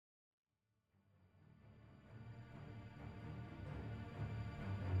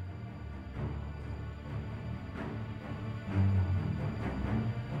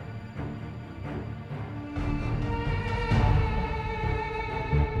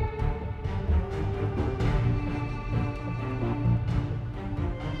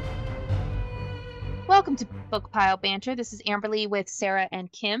Welcome to Book Pile Banter. This is Amberlee with Sarah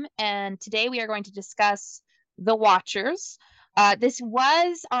and Kim, and today we are going to discuss The Watchers. This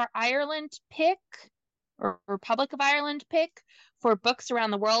was our Ireland pick, or Republic of Ireland pick, for books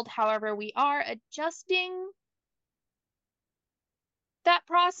around the world. However, we are adjusting that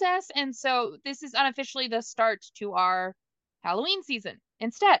process, and so this is unofficially the start to our Halloween season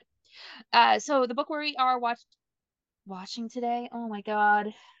instead. So the book we are watching today, oh my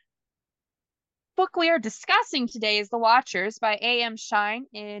God, book we are discussing today is The Watchers by A.M. Shine.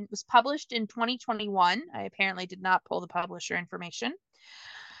 It was published in 2021. I apparently did not pull the publisher information.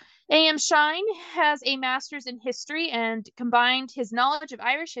 A.M. Shine has a master's in history and combined his knowledge of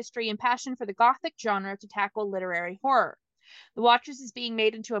Irish history and passion for the Gothic genre to tackle literary horror. The Watchers is being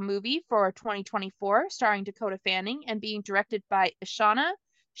made into a movie for 2024, starring Dakota Fanning and being directed by Ishana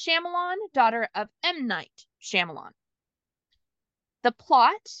Shyamalan, daughter of M. Night Shyamalan. The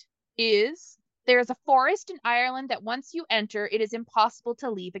plot is there is a forest in Ireland that once you enter, it is impossible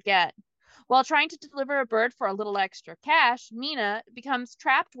to leave again. While trying to deliver a bird for a little extra cash, Mina becomes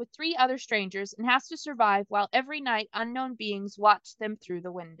trapped with three other strangers and has to survive while every night unknown beings watch them through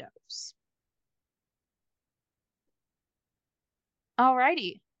the windows.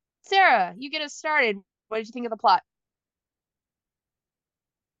 Alrighty. Sarah, you get us started. What did you think of the plot?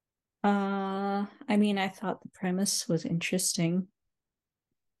 I thought the premise was interesting.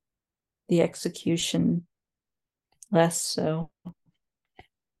 The execution less so.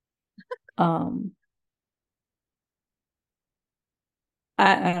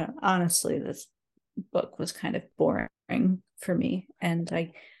 I honestly, this book was kind of boring for me, and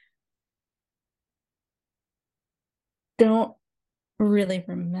I don't really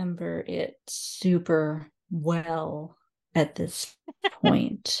remember it super well at this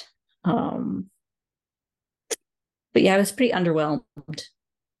point. But yeah, I was pretty underwhelmed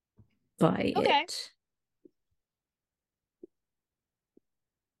by Okay. it.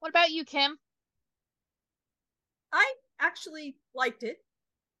 What about you, Kim? I actually liked it.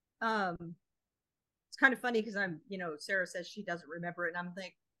 It's kind of funny because Sarah says she doesn't remember it, and I'm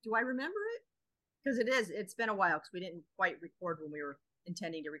like, do I remember it? Because it's been a while because we didn't quite record when we were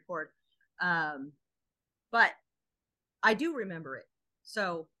intending to record. But I do remember it.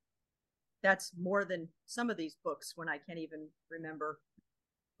 So that's more than some of these books when I can't even remember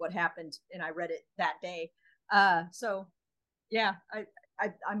what happened and I read it that day. So yeah,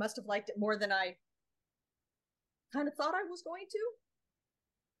 I must have liked it more than I kind of thought I was going to,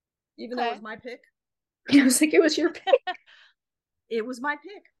 even though it was my pick. I was like, it was your pick. It was my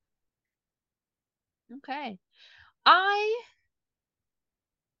pick. Okay. How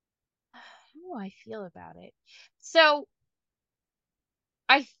do I feel about it? So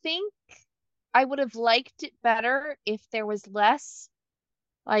I think I would have liked it better if there was less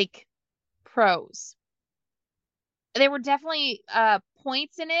like prose. There were definitely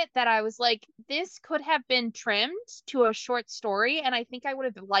points in it that I was like, this could have been trimmed to a short story, and I think I would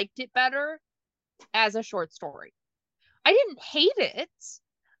have liked it better as a short story. I didn't hate it.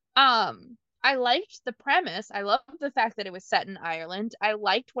 I liked the premise. I loved the fact that it was set in Ireland. I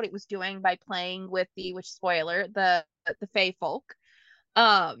liked what it was doing by playing with which spoiler, the Fae folk.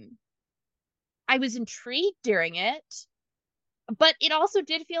 Um, I was intrigued during it, but it also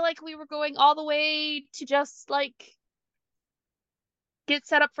did feel like we were going all the way to just like get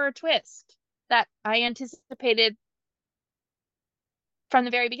set up for a twist that I anticipated from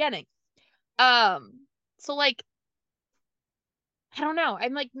the very beginning. So like I don't know.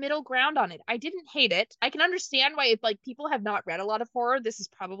 I'm like middle ground on it. I didn't hate it. I can understand why if like people have not read a lot of horror, this is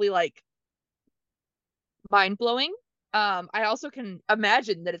probably like mind blowing. I also can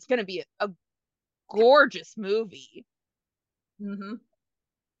imagine that it's going to be a gorgeous movie. Mm-hmm.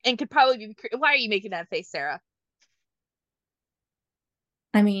 And could probably be. Why are you making that face, Sarah?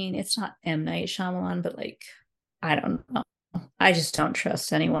 It's not M. Night Shyamalan, but like, I don't know. I just don't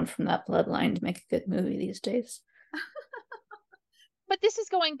trust anyone from that bloodline to make a good movie these days. But this is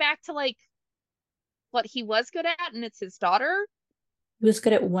going back to like what he was good at, and it's his daughter. He was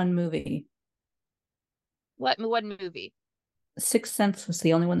good at one movie. What movie? Sixth Sense was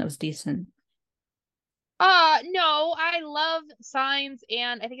the only one that was decent. No, I love Signs,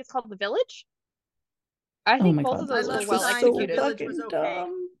 and I think it's called The Village. I Oh think my both God, of The those were Village well was The executed. Village was fucking okay.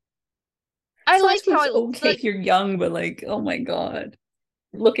 dumb. I Signs liked how was it okay like if you're young, but like, oh my God.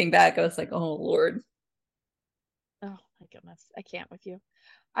 Looking back, I was like, oh Lord. oh my goodness, I can't with you.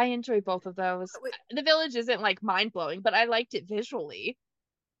 I enjoy both of those. Wait, The Village isn't like mind blowing, but I liked it visually.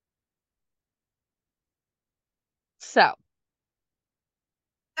 So,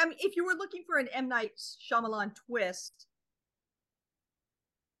 if you were looking for an M. Night Shyamalan twist,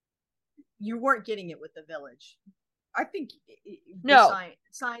 you weren't getting it with The Village. I think No.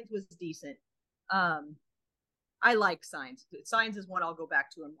 Signs was decent. I like Signs. Signs is one I'll go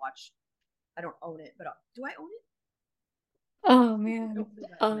back to and watch. I don't own it, but do I own it? Oh man.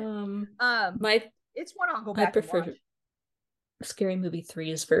 My It's one I'll go I back and prefer watch. Scary Movie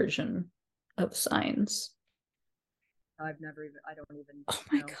 3's version of Signs. I don't even Oh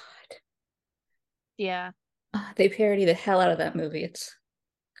my know. god. Yeah. They parody the hell out of that movie. It's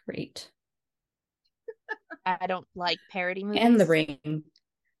great. I don't like parody movies. And The Ring.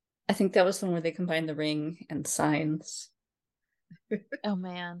 I think that was the one where they combined The Ring and Signs. Oh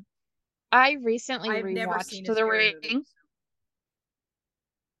man. I recently I've never rewatched seen a The scary Ring. movie.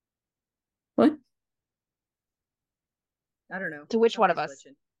 What? I don't know. To which one of Somebody's us?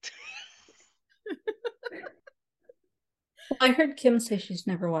 glitching. Well, I heard Kim say she's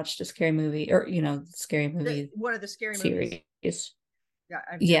never watched a scary movie, or scary movie One of the scary series. movies. Yeah,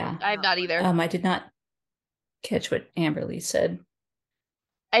 Yeah. I have not either. I did not catch what Amberlee said.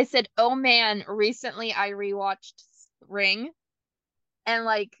 I said, oh man, recently I rewatched Ring, and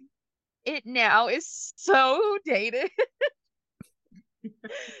like it now is so dated.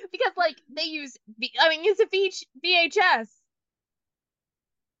 Because like they use it's a VHS.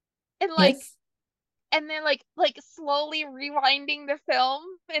 And like Yes. and then like slowly rewinding the film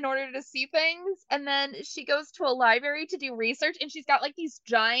in order to see things, and then she goes to a library to do research, and she's got like these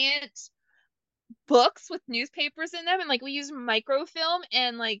giant books with newspapers in them, and like we use microfilm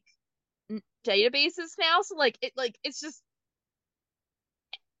and like databases now, so like it's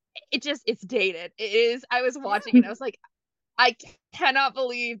dated. It is. I was watching and I was like, I cannot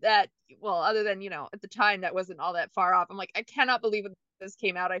believe that. Well, other than at the time that wasn't all that far off. I'm like, I cannot believe when this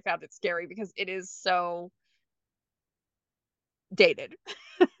came out I found it scary, because it is so dated.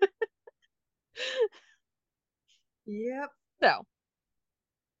 Yep. So,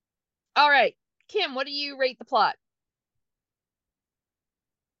 all right, Kim, what do you rate the plot?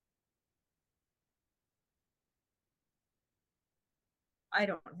 I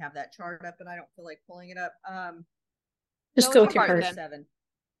don't have that chart up, and I don't feel like pulling it up. Just go with your heart, heart. then. 7.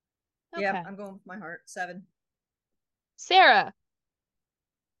 Okay. Yep, I'm going with my heart. 7. Sarah.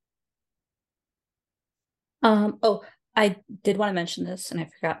 Oh, I did want to mention this, and I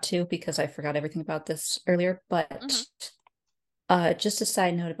forgot to because I forgot everything about this earlier. But just a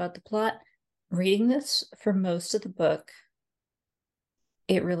side note about the plot: reading this for most of the book,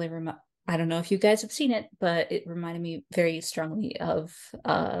 it really I don't know if you guys have seen it, but it reminded me very strongly of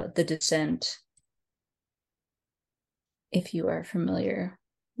The Descent. If you are familiar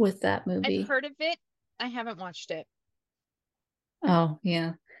with that I've movie. heard of it. I haven't watched it. Oh,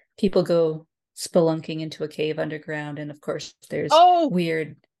 yeah. People go spelunking into a cave underground, and of course there's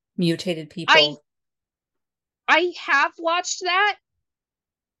weird mutated people. I have watched that.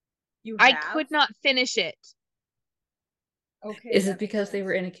 I could not finish it. Okay. Is it because they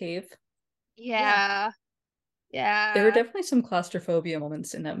were in a cave? Yeah. There were definitely some claustrophobia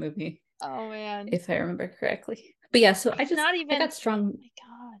moments in that movie. Oh man. If I remember correctly. But yeah, so I got strong. Oh my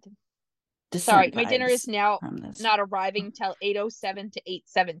god. Descent Sorry, my dinner is now from not arriving till 8:07 to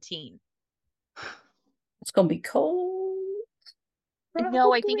 8:17. It's gonna be cold. Probably.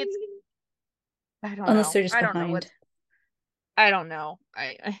 No, I think it's. I don't Unless know. they're just I don't know behind. I don't know.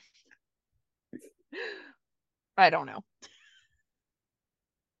 I don't know.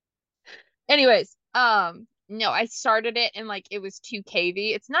 Anyways, no, I started it and like it was too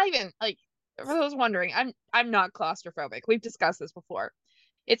cavey. It's not even like, for those wondering, I'm not claustrophobic. We've discussed this before.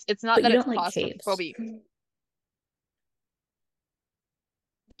 It's not But that you it's don't like caves. claustrophobic.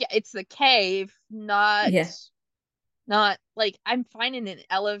 Yeah, it's the cave, not like I'm fine in an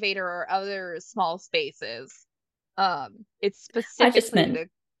elevator or other small spaces. It's I just specifically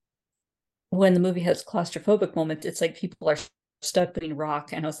meant when the movie has claustrophobic moments, it's like people are stuck between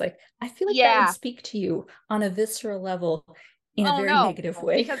rock, and I was like, I feel like that would speak to you on a visceral level in a very negative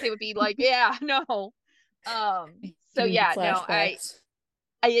way. Because it would be like, yeah, no. So yeah, no, I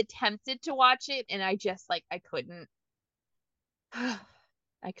attempted to watch it and I just like I couldn't.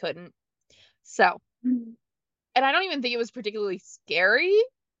 I couldn't. So, and I don't even think it was particularly scary.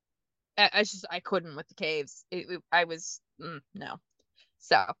 I couldn't with the caves. I was no.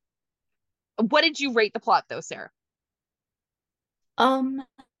 So, what did you rate the plot though, Sarah? I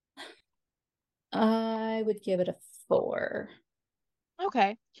would give it a 4.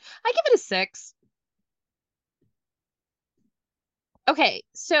 Okay. I give it a 6. Okay,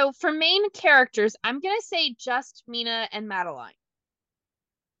 so for main characters, I'm gonna say just Mina and Madeline.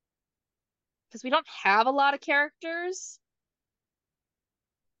 Because we don't have a lot of characters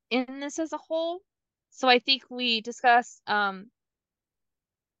in this as a whole. So I think we discuss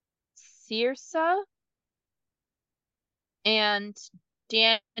Circe and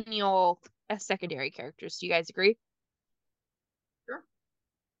Daniel as secondary characters. Do you guys agree? Sure.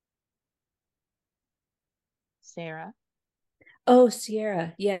 Sarah. Oh,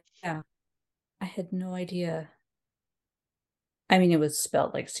 Sierra. Yeah. I had no idea. I mean, it was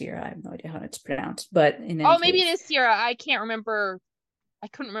spelled like Sierra. I have no idea how it's pronounced, but in any Oh, maybe it case, is Sierra. I can't remember. I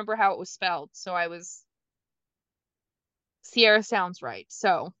couldn't remember how it was spelled, so I was. Sierra sounds right.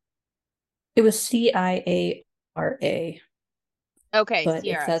 So, it was Ciara. okay, But if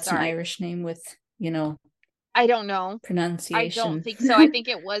Sierra. that's an Sorry. Irish name with, I don't know. I don't pronunciation. think so. I think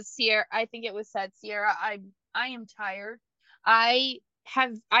it was Sierra. I think it was said Sierra. I am tired. I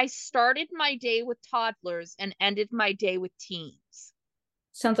started my day with toddlers and ended my day with teens.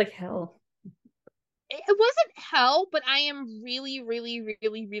 Sounds like hell. It wasn't hell, but I am really, really,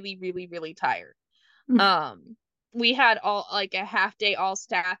 really, really, really, really tired. Um, we had all like a half day all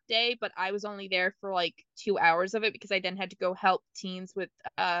staff day, but I was only there for like 2 hours of it because I then had to go help teens with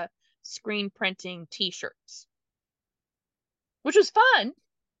screen printing t-shirts, which was fun.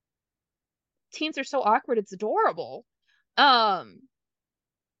 Teens are so awkward, it's adorable. Um,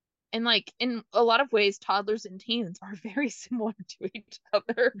 and like in a lot of ways, toddlers and teens are very similar to each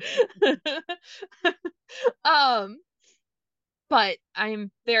other. um, but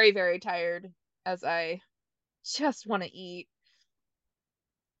I'm very, very tired as I just want to eat.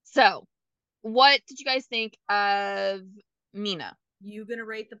 So, what did you guys think of Mina? You gonna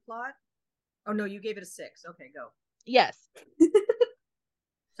rate the plot? Oh no, you gave it a 6. Okay, go. Yes.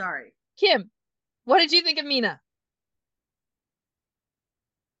 Sorry. Kim, what did you think of Mina?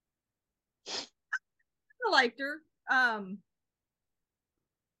 I liked her.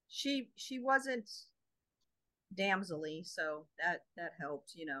 She wasn't damselly, so that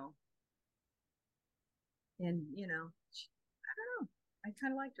helped, And I don't know. I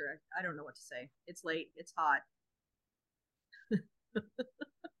kind of liked her. I don't know what to say. It's late. It's hot.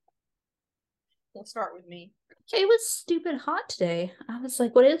 We'll start with me. It was stupid hot today. I was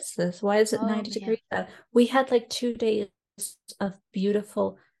like, what is this? Why is it Oh, 90 man. degrees out? We had like 2 days of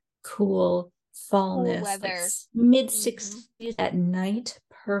beautiful, cool Cool fallness, like weather. mid Mm-hmm. 60s at night,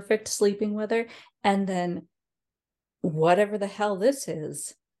 perfect sleeping weather. And then whatever the hell this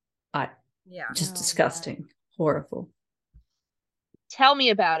is, Yeah. just Oh, man. disgusting, horrible. Tell me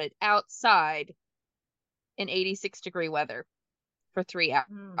about it outside in 86-degree weather for 3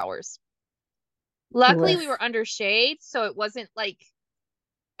 hours. Luckily, we Blech. were under shade, so it wasn't like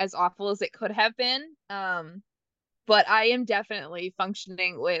as awful as it could have been. But I am definitely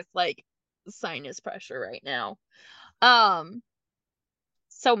functioning with like sinus pressure right now. Um,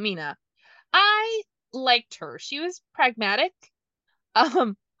 so Mina, I liked her. She was pragmatic.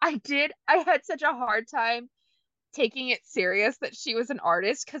 I had such a hard time taking it serious that she was an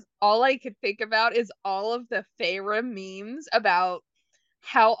artist because all I could think about is all of the Feyre memes about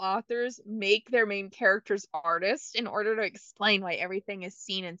how authors make their main characters artists in order to explain why everything is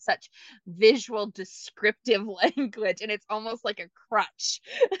seen in such visual descriptive language, and it's almost like a crutch.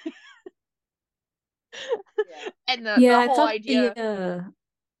 Yeah. And the Yeah, the I whole thought idea.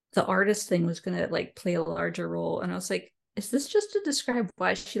 the artist thing was gonna like play a larger role, and I was like, is this just to describe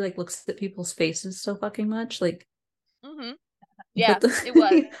why she like looks at people's faces so fucking much? Like, Hmm. Yeah, what the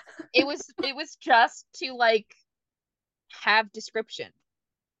it was. It was just to like have description.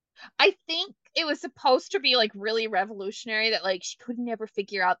 I think it was supposed to be like really revolutionary that like she could never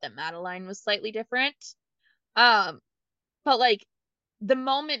figure out that Madeline was slightly different. Um, but like the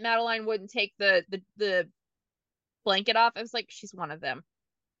moment Madeline wouldn't take the blanket off, I was like, she's one of them.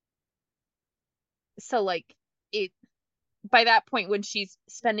 So like it by that point when she's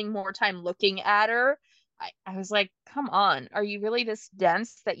spending more time looking at her, I was like, come on, are you really this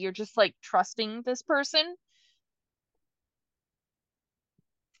dense that you're just like trusting this person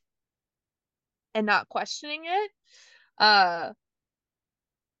and not questioning it? Uh,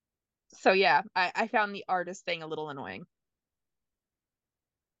 so yeah, I found the artist thing a little annoying.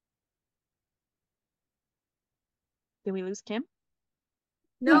 Did we lose Kim?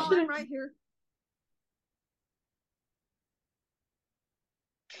 we No, should I'm have. right here.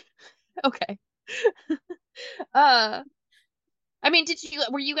 Okay. Uh, I mean,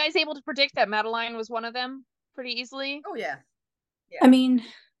 were you guys able to predict that Madeline was one of them pretty easily? Oh yeah. I Yeah. mean,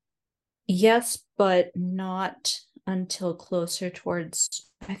 yes, but not until closer towards,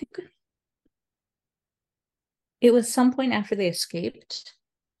 I think it was some point after they escaped,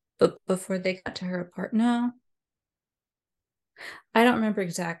 but before they got to her apartment. No, I don't remember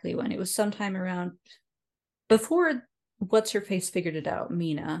exactly when. It was sometime around before what's her face figured it out,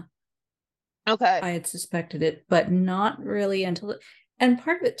 Mina. Okay. I had suspected it, but not really until. And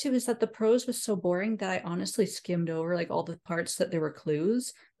part of it too is that the prose was so boring that I honestly skimmed over like all the parts that there were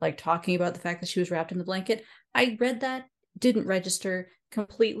clues, like talking about the fact that she was wrapped in the blanket. I read that, didn't register,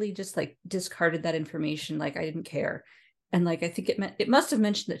 completely just like discarded that information, like I didn't care. And like I think it must have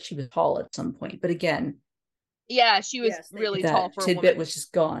mentioned that she was tall at some point, but again, yeah, she was Yes, they really did. tall that for a tidbit woman. was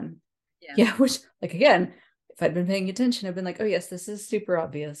just gone. Yeah. Yeah, which like again, if I'd been paying attention, I've been like, oh yes, this is super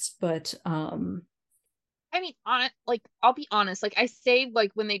obvious. But I mean, I'll be honest, like I say,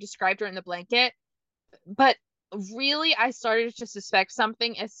 like when they described her in the blanket, but really, I started to suspect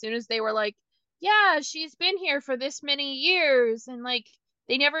something as soon as they were like, yeah, she's been here for this many years, and like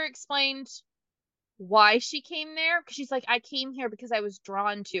they never explained why she came there because she's like, I came here because I was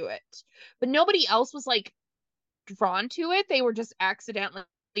drawn to it, but nobody else was like drawn to it. They were just accidentally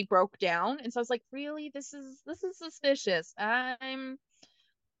broke down, and so I was like, really, this is suspicious.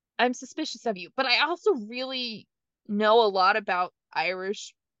 I'm suspicious of you. But I also really know a lot about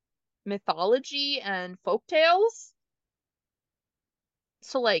Irish mythology and folk tales.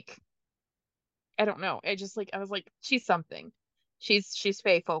 So like, I don't know. I was like, she's something. She's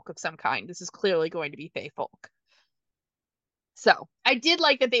fae folk of some kind. This is clearly going to be fae folk. So I did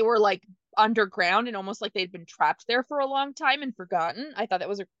like that they were like underground and almost like they'd been trapped there for a long time and forgotten. I thought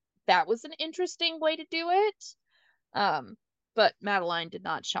that was an interesting way to do it. Um, but Madeline did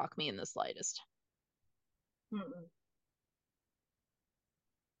not shock me in the slightest. Mm-mm.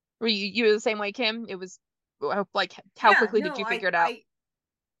 Were you the same way, Kim? It was like how Yeah, quickly did no, you figure it out?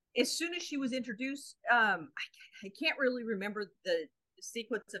 as soon as she was introduced, I can't really remember the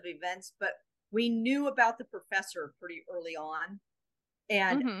sequence of events, but we knew about the professor pretty early on,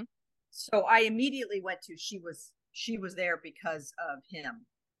 and Mm-hmm. so I immediately went to she was there because of him.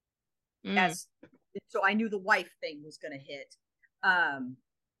 Mm. As so, I knew the wife thing was going to hit, um,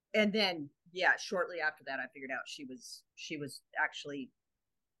 and then yeah, shortly after that, I figured out she was actually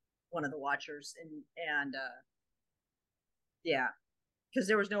one of the Watchers, and yeah, because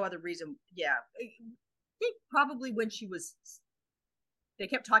there was no other reason. Yeah, I think probably when they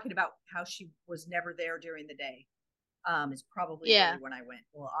kept talking about how she was never there during the day. Is probably Yeah. really when I went.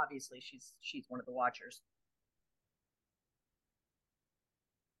 Well, obviously she's one of the Watchers.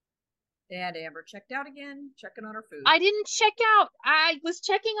 And Amber checked out again, checking on her food. I didn't check out. I was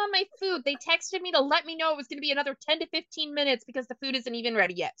checking on my food. They texted me to let me know it was going to be another 10 to 15 minutes because the food isn't even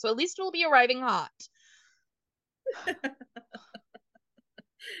ready yet. So at least it'll be arriving hot.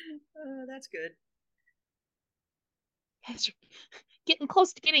 That's good. Getting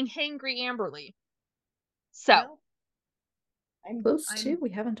close to getting hangry Amberlee. So, Well, close I'm to, we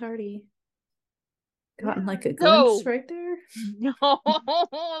haven't already gotten like a no, glimpse right there. no,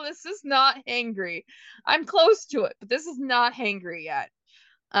 this is not hangry. I'm close to it, but this is not hangry yet.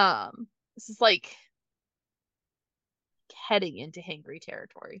 This is like heading into hangry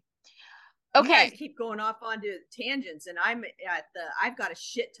territory. You guys Okay, keep going off onto tangents, and I've got a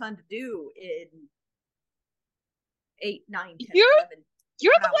shit ton to do in 8, 9, 10, you're 11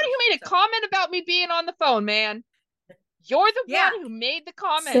 you're the one hours. who made a comment about me being on the phone, man. You're the Yeah, one who made the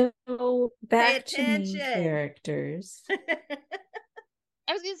comment. So pay back to main attention. characters.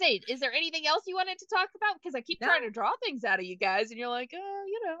 I was gonna say, is there anything else you wanted to talk about? Because I keep No. trying to draw things out of you guys, and you're like,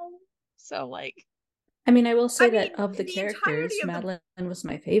 you know. So like, I mean, I will say I that mean, of the the entirety characters, of the Madeline was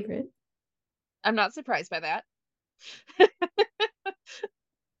my favorite. I'm not surprised by that.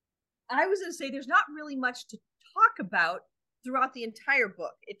 I was going to say there's not really much to talk about throughout the entire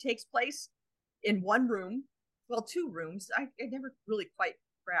book. It takes place in one room, well, two rooms. I never really quite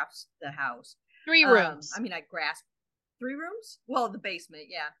grasped the house. 3 rooms. I mean, I grasped 3 rooms. Well, the basement,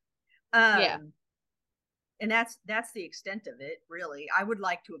 yeah. Yeah. And that's the extent of it, really. I would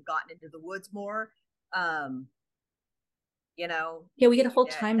like to have gotten into the woods more. You know, Yeah, we get a whole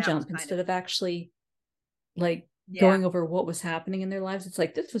time that jump instead of actually like yeah, going over what was happening in their lives. It's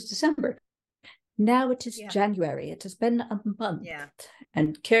like this was December. Now it is yeah, January. It has been a month. yeah,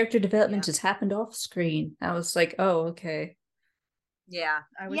 And character development yeah, has happened off screen. I was like, oh, okay. yeah.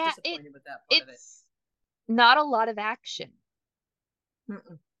 I was Yeah, disappointed with that part of it. it's not a lot of action.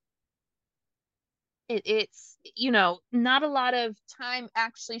 Mm-mm. It's not a lot of time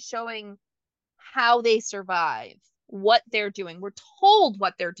actually showing how they survive, what they're doing. We're told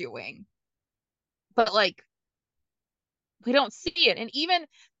what they're doing, but like we don't see it. And even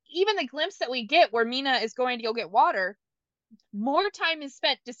the glimpse that we get where Mina is going to go get water, more time is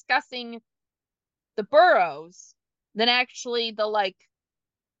spent discussing the burrows than actually the like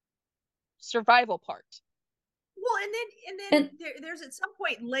survival part. Well, and then there's at some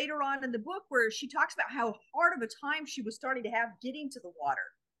point later on in the book where she talks about how hard of a time she was starting to have getting to the water,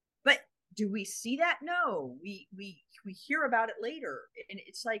 but do we see that? No, we hear about it later, and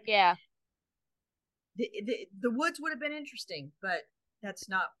it's like, Yeah. The woods would have been interesting, but that's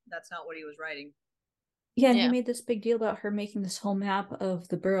not what he was writing. Yeah, and he Yeah. made this big deal about her making this whole map of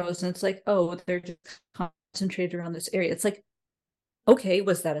the burrows, and it's like, oh, they're just concentrated around this area. It's like, okay,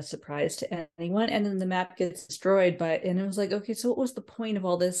 was that a surprise to anyone? And then the map gets destroyed and it was like, okay, so what was the point of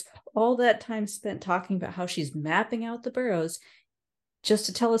all this? All that time spent talking about how she's mapping out the burrows just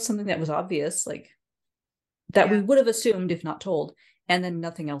to tell us something that was obvious, like that we would have assumed if not told, and then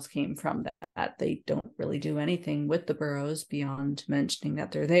nothing else came from that. They don't really do anything with the burrows beyond mentioning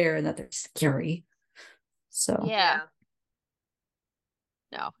that they're there and that they're scary. So Yeah.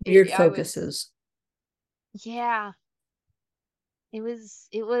 No. weird focuses. Yeah. It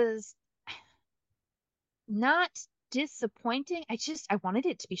was not disappointing. I wanted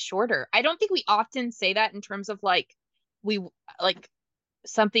it to be shorter. I don't think we often say that in terms of like we like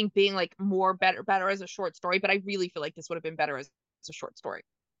something being like better as a short story, but I really feel like this would have been better as a short story.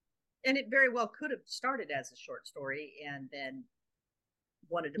 And it very well could have started as a short story and then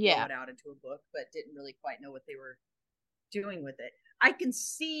wanted to blow it out into a book, but didn't really quite know what they were doing with it. I can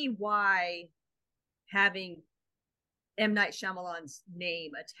see why having M. Night Shyamalan's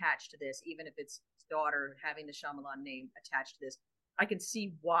name attached to this, even if it's his daughter having the Shyamalan name attached to this, I can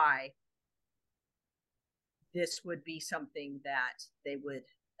see why this would be something that they would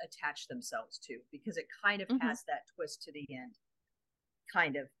attach themselves to, because it kind of has that twist to the end.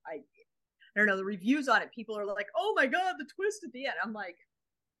 Kind of, I don't know, the reviews on it, people are like, oh my god, the twist at the end. I'm like,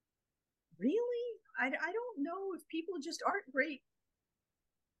 really? I don't know if people just aren't great.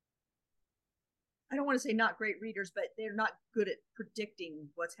 I don't want to say not great readers, but they're not good at predicting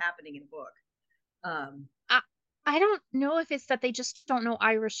what's happening in a book. I don't know if it's that they just don't know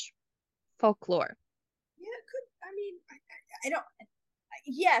Irish folklore. Yeah, it could. I mean, I don't.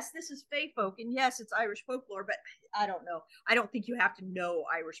 Yes, this is Fae folk, and yes, it's Irish folklore, but I don't know. I don't think you have to know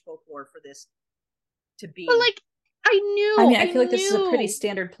Irish folklore for this to be. But like, I feel like this is a pretty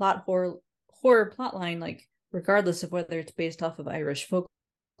standard horror plot line, like regardless of whether it's based off of Irish folklore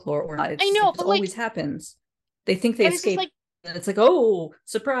or not. It's but it always happens. They think they escaped, and it's like, oh,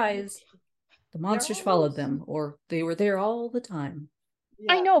 surprise! The monsters followed them, or they were there all the time.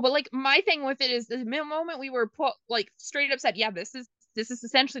 Yeah. I know, but like my thing with it is the moment we were put like straight up said, yeah, this is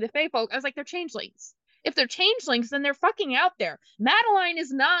essentially the Fae folk. I was like, they're changelings. If they're changelings, then they're fucking out there. Madeline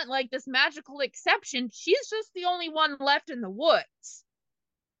is not like this magical exception. She's just the only one left in the woods.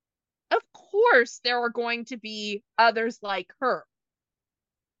 Of course, there are going to be others like her.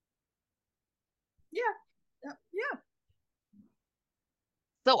 Yeah. Yeah.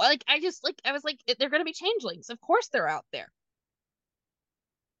 So like I was like, they're gonna be changelings. Of course they're out there.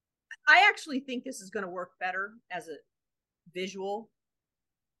 I actually think this is gonna work better as a visual.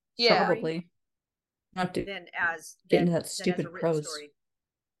 Yeah. Probably. Not to than as get into that stupid prose. Story.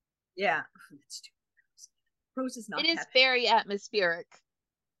 Yeah. Prose is not. It is very atmospheric.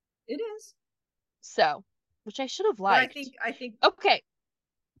 It is. So, which I should have liked. But I think okay.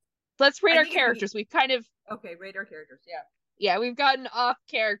 Let's rate our characters. We've kind of rate our characters. Yeah. Yeah, we've gotten off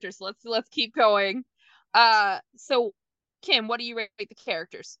characters. Let's keep going. So Kim, what do you rate the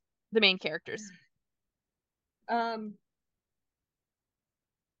characters? The main characters?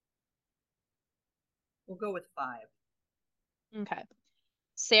 We'll go with 5. Okay.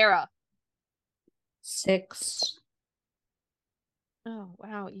 Sarah. 6. Oh,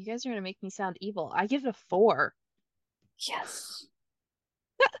 wow. You guys are going to make me sound evil. I give it a 4. Yes.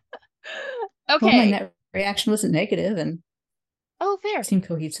 Okay. Well, my net reaction wasn't negative, and fair. Seem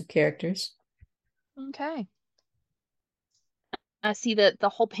cohesive characters. Okay. I see that the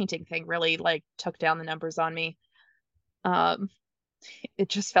whole painting thing really like took down the numbers on me. It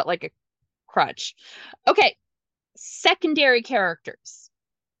just felt like a crutch. Okay. Secondary characters.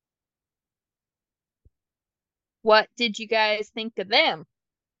 What did you guys think of them?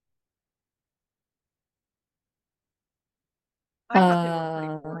 I thought they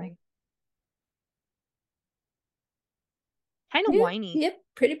were pretty boring. Kind of whiny. Yep,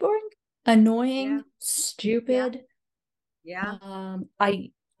 pretty boring. Annoying, stupid. Yeah.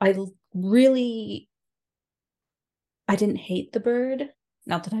 I really I didn't hate the bird.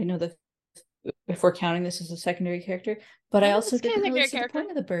 Not that I know if we're counting this as a secondary character, but I also didn't really see the point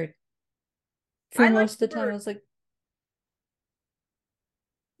of the bird. For most of the time, I was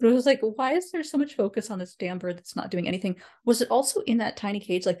like, why is there so much focus on this damn bird that's not doing anything? Was it also in that tiny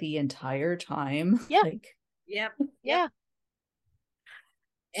cage like the entire time? Yeah. Yeah.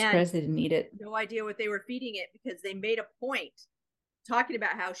 Surprised they didn't eat it. No idea what they were feeding it, because they made a point talking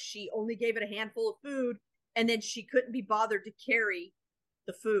about how she only gave it a handful of food and then she couldn't be bothered to carry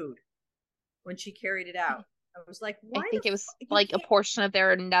the food. when she carried it out. I was like, I why think it was you like a can't? portion of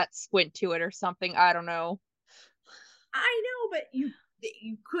their nuts went to it or something. I don't know. I know, but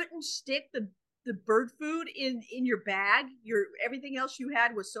you couldn't stick the bird food in your bag. Your everything else you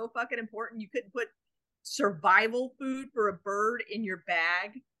had was so fucking important. You couldn't put survival food for a bird in your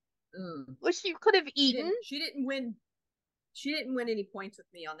bag. Which you could have She eaten. didn't. She didn't win. She didn't win any points with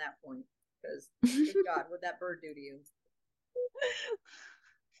me on that point because, God, what'd that bird do to you?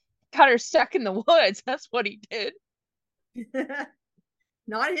 Got her stuck in the woods. That's what he did.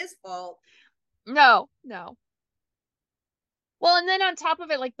 Not his fault. No, no. Well, and then on top of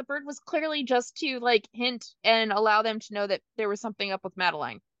it, like the bird was clearly just to like hint and allow them to know that there was something up with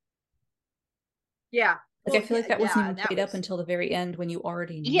Madeline. Yeah. Like, Well, I feel like that yeah, wasn't even that played up was. until the very end when you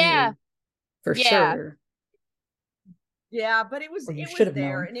already Yeah, knew for yeah, sure, Yeah, but it was or you it should was have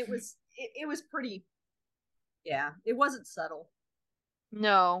there, known. and it was pretty. Yeah, it wasn't subtle.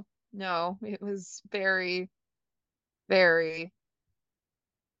 no, no, it was very, very,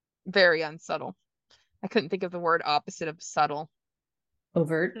 very unsubtle. I couldn't think of the word opposite of subtle.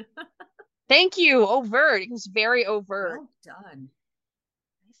 Overt. Thank you, overt. It was very overt. Well done.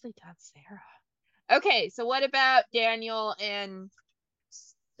 Nicely done, Sarah. Okay, so what about Daniel and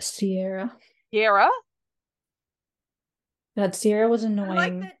Sierra. Sierra? God, Sierra was I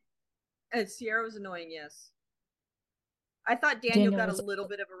like annoying. that. Sierra was annoying. Yes, I thought Daniel Daniel got a was little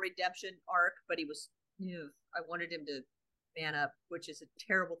bit of a redemption arc, but he was. I wanted him to man up, which is a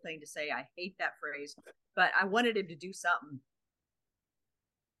terrible thing to say. I hate that phrase, but I wanted him to do something.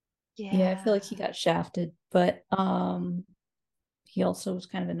 yeah, I feel Yeah. like he got shafted, but he also was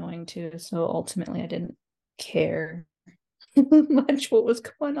kind of annoying too. So ultimately I didn't care much what was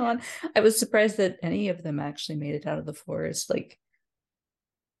going on. I was surprised that any of them actually made it out of the forest. Like,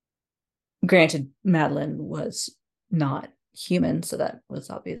 granted, Madeline was not human, so that was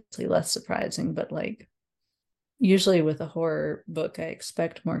obviously less surprising, but like usually with a horror book, I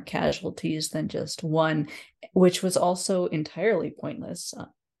expect more casualties than just one, which was also entirely pointless.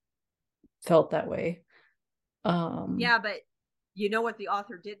 Felt that way. Yeah, but you know what the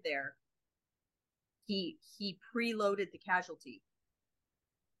author did there? He preloaded the casualty.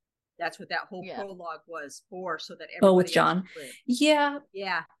 That's what that whole Yeah. prologue was for, so that Oh, with everybody else John. would live. Yeah.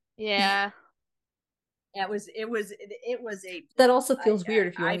 Yeah, Yeah. it was a. That also feels weird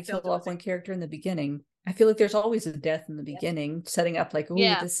if you I only kill felt it off was a. one character in the beginning. I feel like there's always a death in the Yep. beginning, setting up like, oh,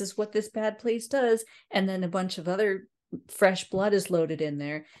 Yeah. this is what this bad place does. And then a bunch of other fresh blood is loaded in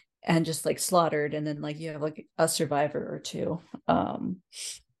there and just like slaughtered. And then like you have like a survivor or two.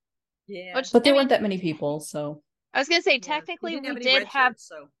 Yeah, Which, But I there weren't mean, that many people. So I was gonna say yeah. He technically didn't we have any did red have shirts,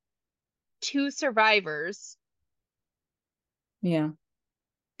 so two survivors yeah.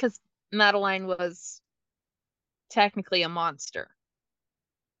 because Madeline was technically a monster.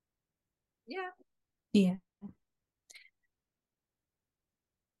 yeah. Yeah.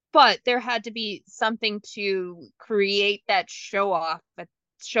 But there had to be something to create that show off, that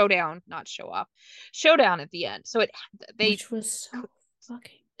showdown, not show off, showdown at the end. So they Which was so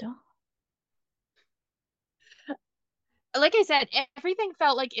fucking dumb. like I said, everything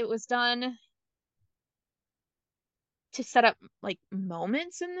felt like it was done to set up like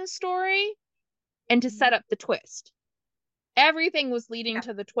moments in the story and to set up the twist. Everything was leading Yeah.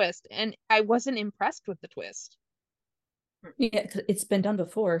 to the twist, and I wasn't impressed with the twist. Yeah, because it's been done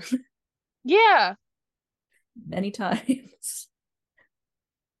before Yeah. many times.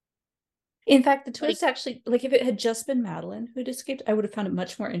 In fact, the Like, twist actually, like if it had just been Madeline who'd escaped, I would have found it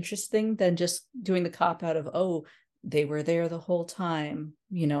much more interesting than just doing the cop out of, oh, they were there the whole time,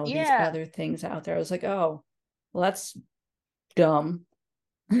 these yeah. other things out there. I was like, oh, well, that's dumb.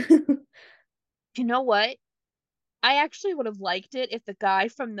 You know what? I actually would have liked it if the guy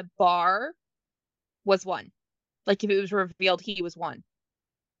from the bar was one. Like if it was revealed he was one.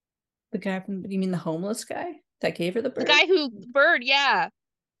 The guy from, you mean the homeless guy that gave her the The bird? guy who bird, yeah.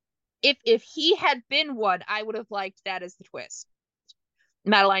 If he had been one, I would have liked that as the twist.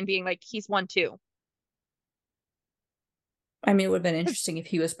 Madeline being like, he's one too. I mean, it would have been interesting if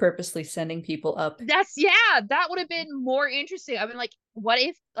he was purposely sending people up. That would have been more interesting. I mean, like, what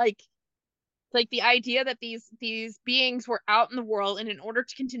if like the idea that these beings were out in the world, and in order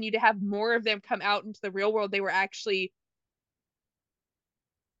to continue to have more of them come out into the real world, they were actually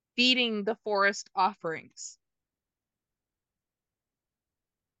feeding the forest offerings.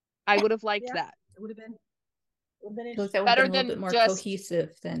 I would have liked Yeah. that. It would have been. It would have been I feel like that interesting. would have been Better a little than bit more just,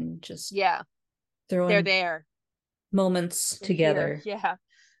 cohesive than just yeah, they're throwing there. moments They're here. together. Yeah.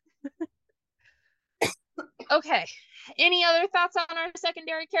 Okay. Any other thoughts on our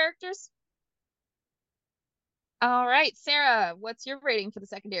secondary characters? All right, Sarah, what's your rating for the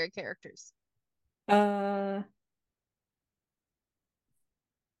secondary characters? Uh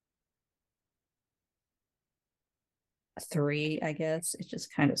 3, I guess. It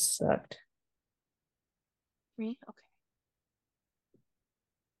just kind of sucked. 3? Okay.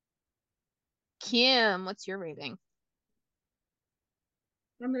 Kim, what's your rating?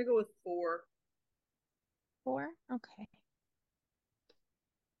 I'm gonna go with 4. 4? Okay.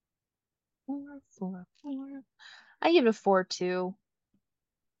 4, 4, 4. I give it a 4 too.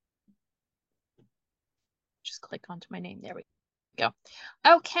 Just click onto my name. There we go.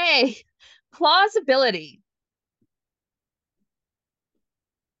 Okay. Plausibility.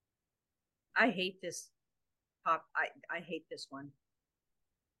 I hate this I hate this one.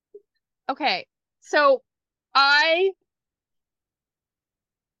 Okay. So I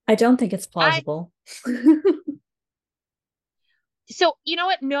don't think it's plausible. So, you know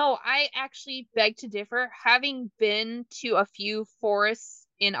what? No, I actually beg to differ. Having been to a few forests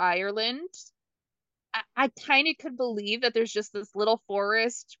in Ireland, I kind of could believe that there's just this little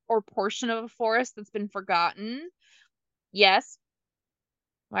forest or portion of a forest that's been forgotten. Yes.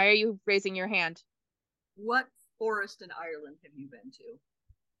 Why are you raising your hand? What forest in Ireland have you been to?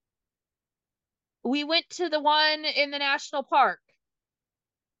 We went to the one in the national park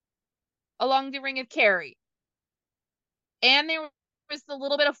along the Ring of Kerry. And there was the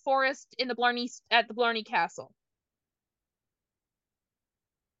little bit of forest in the Blarney at the Blarney Castle.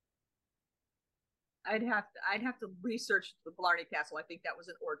 I'd have to research the Blarney Castle. I think that was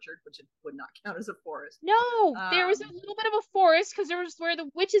an orchard, which it would not count as a forest. No, there was a little bit of a forest because there was where the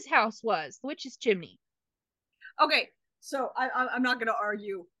witch's house was, the witch's chimney. Okay, so I'm not going to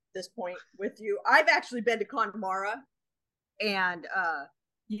argue this point with you. I've actually been to Connemara, and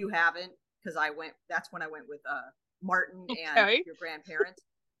you haven't, because I went. That's when I went with Martin and your grandparents.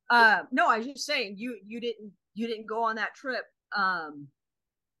 No, I was just saying you didn't go on that trip.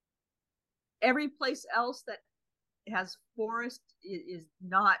 Every place else that has forest is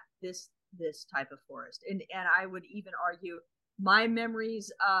not this type of forest, and I would even argue my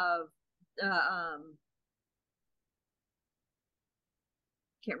memories of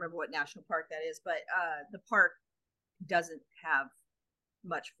can't remember what national park that is, but the park doesn't have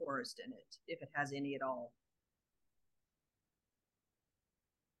much forest in it, if it has any at all.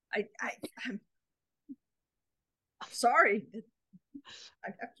 I'm sorry. I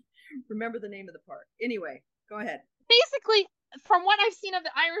have to remember the name of the park. Anyway, go ahead. Basically, from what I've seen of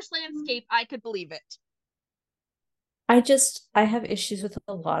the Irish landscape, I could believe it. I have issues with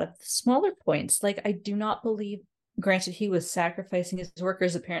a lot of the smaller points. Like, I do not believe, granted, he was sacrificing his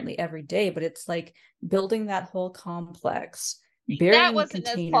workers apparently every day, but it's like building that whole complex, burying the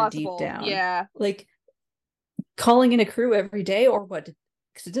container deep down. Yeah. Like, calling in a crew every day, or what?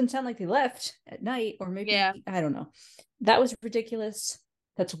 Because it didn't sound like they left at night, or maybe, yeah. I don't know. That was ridiculous.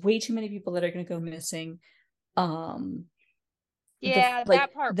 That's way too many people that are going to go missing. Yeah,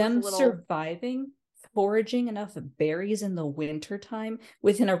 that part them was a little... surviving, foraging enough berries in the winter time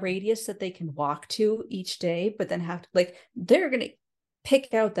within a radius that they can walk to each day, but then have to, like, they're going to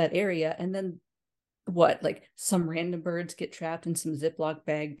pick out that area, and then what, like, some random birds get trapped in some Ziploc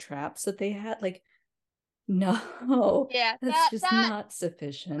bag traps that they had. Like, no, yeah, that's just not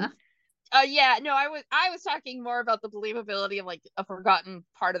sufficient. Yeah, no, I was talking more about the believability of like a forgotten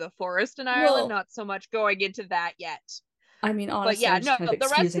part of the forest in Ireland, not so much going into that yet. I mean, honestly, but yeah, I'm just kind of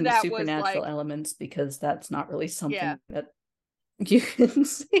excusing the supernatural elements, because that's not really something that you can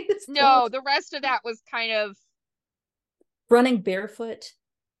say. No, the rest of that was kind of running barefoot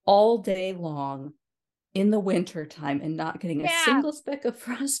all day long in the winter time and not getting a single speck of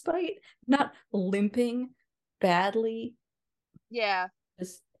frostbite, not limping badly. Yeah.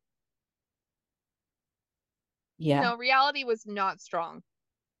 Just, yeah. No, reality was not strong.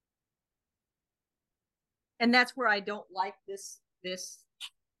 And that's where I don't like this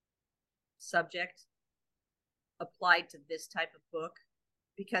subject applied to this type of book,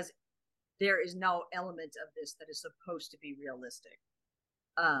 because there is no element of this that is supposed to be realistic.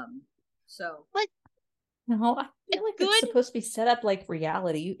 So like, no, I feel like it's supposed to be set up like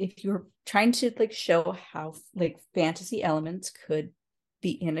reality. If you're trying to like show how like fantasy elements could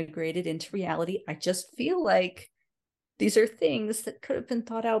be integrated into reality, I just feel like these are things that could have been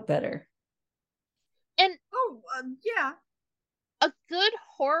thought out better. And yeah, a good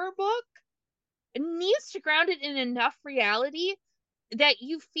horror book needs to ground it in enough reality that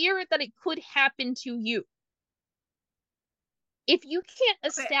you fear that it could happen to you. If you can't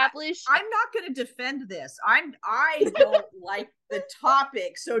establish, I'm not going to defend this. I don't like the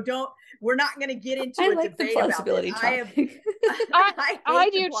topic, so we're not going to get into a debate about it. I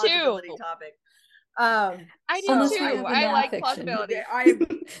do too. Topic. I do Unless So we too. have a I like nonfiction. plausibility.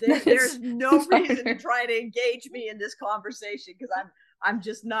 there's no reason to fire. try to engage me in this conversation because I'm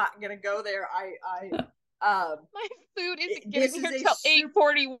just not gonna go there. My food isn't This getting is here a till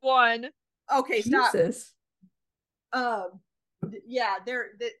super 8:41. okay. Stop. Jesus. Yeah,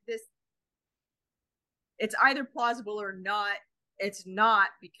 this it's either plausible or not. It's not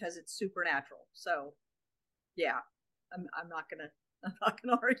because it's supernatural. So yeah, I'm not gonna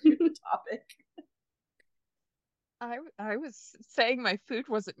argue the topic. I was saying my food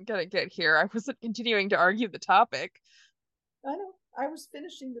wasn't gonna get here. I wasn't continuing to argue the topic. I know. I was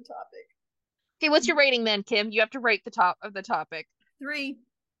finishing the topic. Okay, what's your rating then, Kim? You have to rate the top of the topic. 3.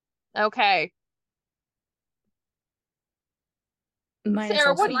 Okay. Mine is Sarah,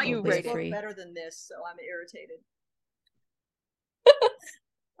 also what I do like you probably this a rate it? book 3. better than this, so I'm irritated.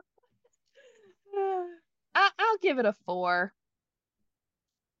 I'll give it a 4.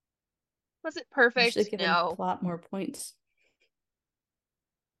 Was it You should have perfect? given No. plot more points.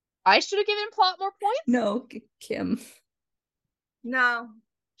 I should have given plot more points? No, Kim. No.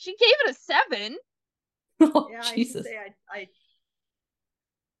 She gave it a 7. Oh, Yeah, Jesus. I should say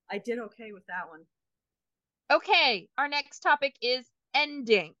I did okay with that one. Okay, our next topic is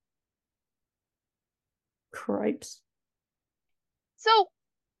ending. Cripes. So,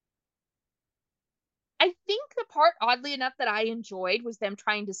 I think the part, oddly enough, that I enjoyed was them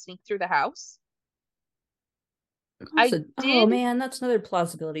trying to sneak through the house. Also, I oh did. man, that's another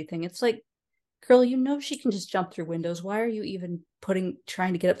plausibility thing. It's like, girl, you know she can just jump through windows. Why are you even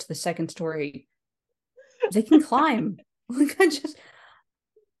trying to get up to the second story? They can climb. Like, but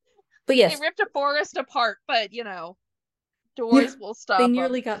They yes, ripped a forest apart, but yeah, doors will they stop them.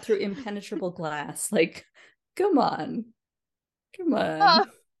 nearly got through impenetrable glass. Like, come on, come Uh,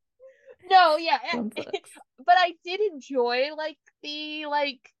 on. no, yeah, Complex. but I did enjoy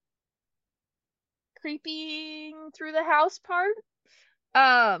the creeping through the house part.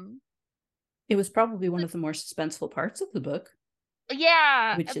 Um, It was probably one of the more suspenseful parts of the book,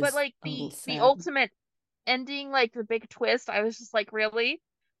 yeah, which but is like a little the sad. ultimate ending, like the big twist, I was just like, really?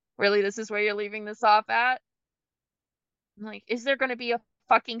 Really, this is where you're leaving this off at? Like, is there going to be a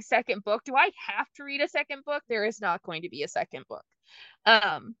fucking second book? Do I have to read a second book? There is not going to be a second book.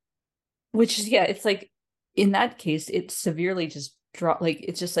 Um, Which is, yeah, it's like in that case, it's severely just like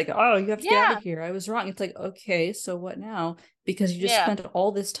it's just like, oh, you have to get out of yeah, here. I was wrong. It's like, okay, so what now? Because you just yeah. spent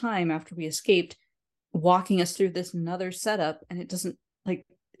all this time after we escaped walking us through this another setup, and it doesn't like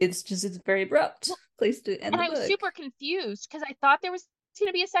it's very abrupt Well, place to end and the I was book. super confused because I thought there was going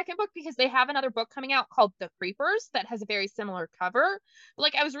to be a second book because they have another book coming out called The Creepers that has a very similar cover. But,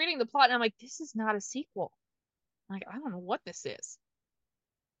 like, I was reading the plot and I'm like, this is not a sequel. Like, I don't know what this is.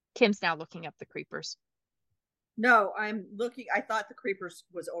 Kim's now looking up The Creepers. No, I'm looking. I thought The Creepers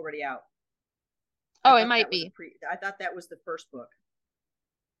was already out. Oh, it might be. I thought that was the first book.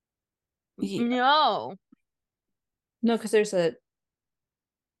 Yeah. No. No, because there's a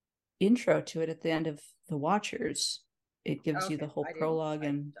intro to it at the end of The Watchers. It gives you the whole prologue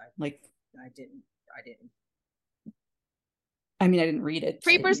and like I didn't. I mean, I didn't read it.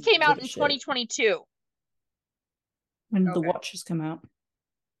 Creepers came out in 2022. When The Watchers come out.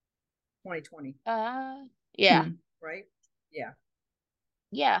 2020. Yeah. Right? Yeah.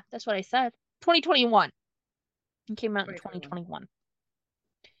 Yeah, that's what I said. 2021. It came out in 2021.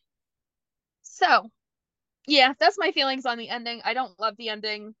 So, yeah, that's my feelings on the ending. I don't love the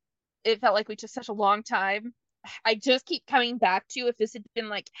ending. It felt like we took such a long time. I just keep coming back to if this had been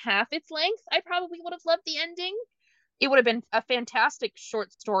like half its length, I probably would have loved the ending. It would have been a fantastic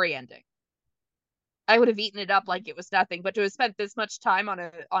short story ending. I would have eaten it up like it was nothing, but to have spent this much time on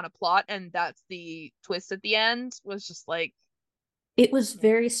a plot and that's the twist at the end was just like it was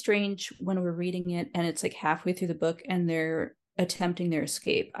very strange when we're reading it and it's like halfway through the book and they're attempting their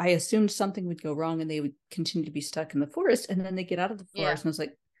escape. I assumed something would go wrong and they would continue to be stuck in the forest, and then they get out of the forest and I was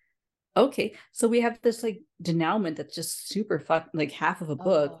like, okay, so we have this like denouement that's just super fun, like half of a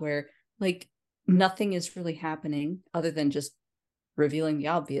book where like nothing is really happening other than just revealing the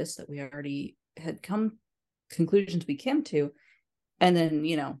obvious that we already had conclusions we came to, and then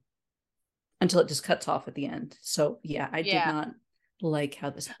until it just cuts off at the end. So yeah, I did not like how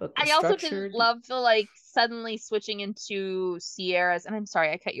this book was I also structured. didn't love the like suddenly switching into Sierra's, and I'm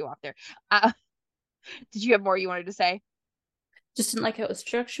sorry I cut you off there. Did you have more you wanted to say? Just didn't like how it was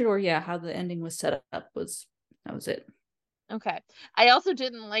structured, or how the ending was set up. That was it. Okay. I also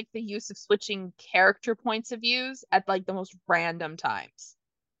didn't like the use of switching character points of views at like the most random times.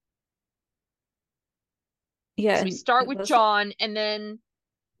 Yeah, so we start with John, and then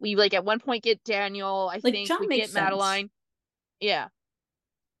we like at one point get Daniel. I think John we makes get sense. Madeline. Yeah.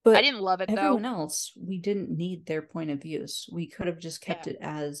 But I didn't love it though. everyone else, we didn't need their point of views. We could have just kept it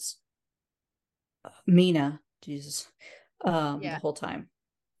as Mina, Jesus, the whole time.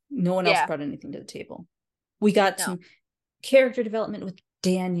 No one else brought anything to the table. We got some character development with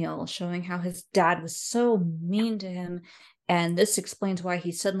Daniel, showing how his dad was so mean to him. And this explains why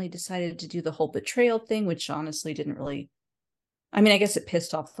he suddenly decided to do the whole betrayal thing, which honestly didn't really. I mean, I guess it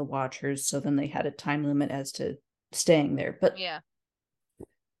pissed off the Watchers, so then they had a time limit as to staying there. But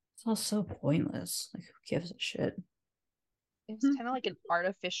it's all so pointless. Like, who gives a shit? It's kind of like an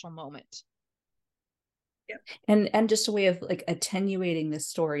artificial moment. And just a way of like attenuating this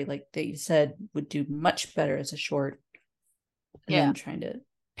story, like they said, would do much better as a short than trying to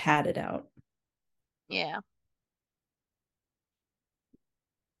pad it out. Yeah.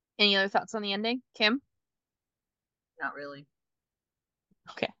 Any other thoughts on the ending, Kim? Not really.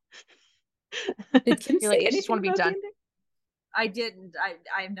 Okay. Did Kim say like, I anything just want to be about done? The ending? I didn't.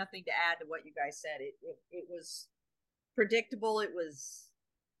 I have nothing to add to what you guys said. It was predictable. It was,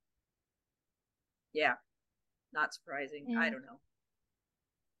 not surprising. I don't know.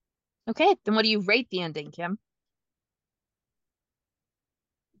 Okay, then what do you rate the ending, Kim?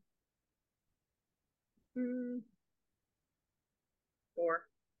 4.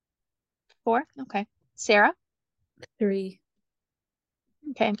 4? Okay. Sarah? 3.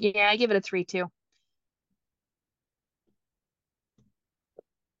 Okay, yeah, I give it a 3 too.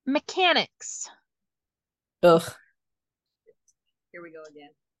 Mechanics. Ugh. Here we go again.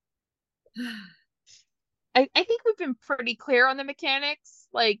 I think we've been pretty clear on the mechanics.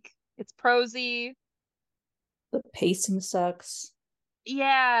 Like, it's prosy. The pacing sucks.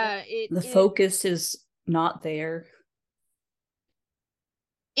 Yeah, the focus is not there.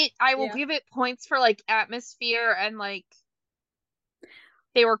 I will give it points for like atmosphere and like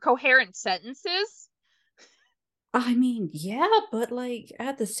they were coherent sentences. I mean, yeah, but like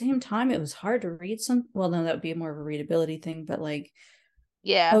at the same time, it was hard to read some. Well, no, that would be more of a readability thing, but like,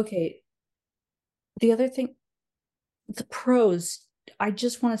 okay. The other thing, the prose, I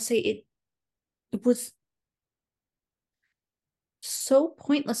just want to say it was so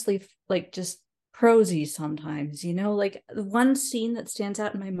pointlessly like just prosy sometimes, you know, like the one scene that stands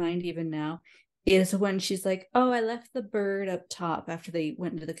out in my mind even now is when she's like, oh, I left the bird up top after they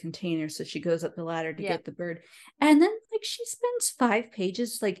went into the container, so she goes up the ladder to get the bird, and then like she spends 5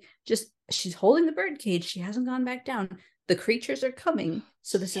 pages like just she's holding the bird cage, she hasn't gone back down, the creatures are coming,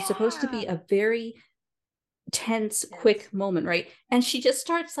 so this is supposed to be a very tense quick moment, right? And she just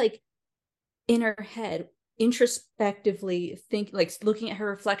starts like in her head introspectively looking at her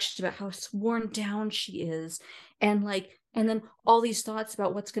reflection about how worn down she is, and then all these thoughts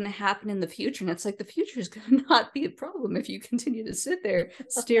about what's going to happen in the future, and it's like the future is going to not be a problem if you continue to sit there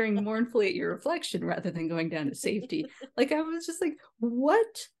staring mournfully at your reflection rather than going down to safety. Like, I was just like,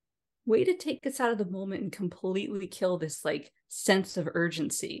 what way to take us out of the moment and completely kill this like sense of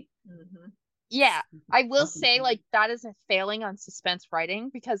urgency. Yeah, I will say like that is a failing on suspense writing,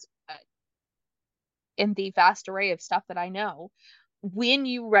 because in the vast array of stuff that I know, when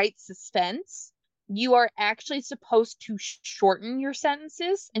you write suspense, you are actually supposed to shorten your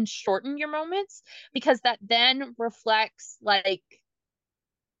sentences and shorten your moments, because that then reflects like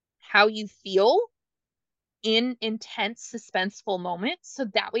how you feel in intense suspenseful moments, so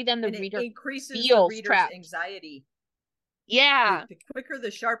that way then the reader increases feels the reader's trapped. Anxiety. The quicker,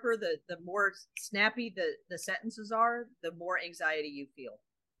 the sharper, the more snappy the sentences are, the more anxiety you feel.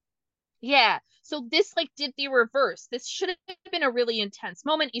 Yeah. So this like did the reverse. This should have been a really intense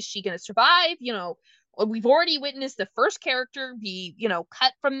moment. Is she going to survive? You know, we've already witnessed the first character be,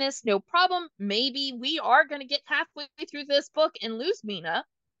 cut from this. No problem. Maybe we are going to get halfway through this book and lose Mina.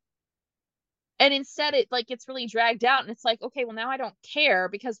 And instead it's really dragged out, and it's like, okay, well now I don't care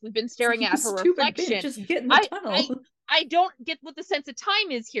because we've been staring at her reflection. Just get in the tunnel. I don't get what the sense of time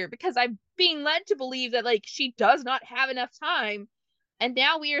is here, because I'm being led to believe that like she does not have enough time. And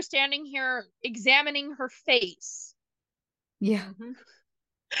now we are standing here examining her face. Yeah.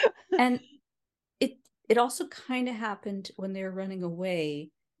 And it also kind of happened when they were running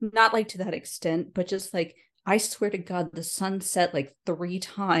away. Not like to that extent, but just like, I swear to God, the sun set like 3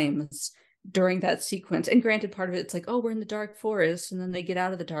 times during that sequence. And granted, part of it's like, oh, we're in the dark forest, and then they get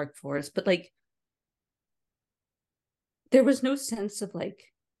out of the dark forest. But like, there was no sense of like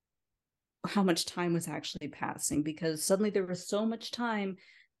how much time was actually passing, because suddenly there was so much time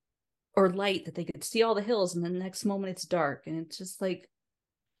or light that they could see all the hills, and then the next moment it's dark, and it's just like,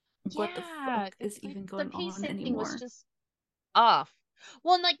 what the fuck is even going on anymore? Was just off.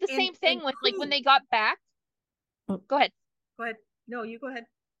 Well, and like the same thing with like when they got back. Oh. Go ahead. No, you go ahead.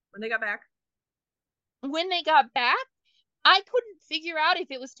 When they got back, I couldn't figure out if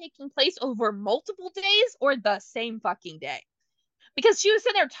it was taking place over multiple days or the same fucking day. Because she was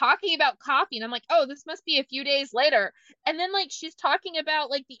sitting there talking about coffee, and I'm like, oh, this must be a few days later. And then like she's talking about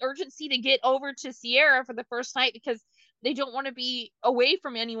like the urgency to get over to Sierra for the first night because they don't want to be away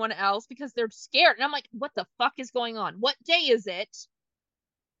from anyone else because they're scared. And I'm like, what the fuck is going on? What day is it?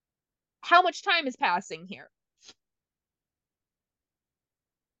 How much time is passing here?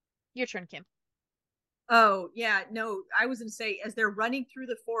 Your turn, Kim. Oh, yeah, no, I was going to say, as they're running through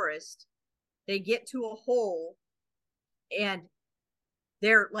the forest, they get to a hole and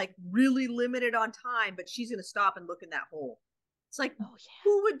they're like really limited on time, but she's going to stop and look in that hole. It's like, oh, yeah.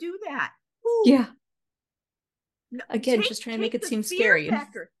 Who would do that? Who? Yeah. No, again, just trying to make it seem scary.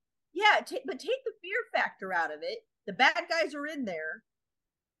 Factor. Yeah, but take the fear factor out of it. The bad guys are in there,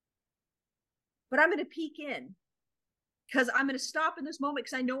 but I'm going to peek in because I'm going to stop in this moment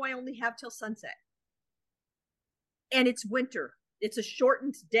because I know I only have till sunset. And it's winter. It's a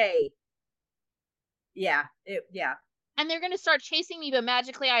shortened day. Yeah. Yeah. And they're going to start chasing me, but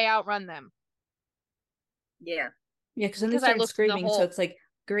magically I outrun them. Yeah. Yeah, because then they start screaming, so it's like,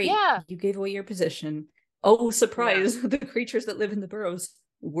 great, yeah. You gave away your position. Oh, surprise, yeah. The creatures that live in the burrows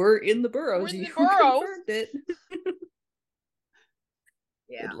were in the burrows. You confirmed it.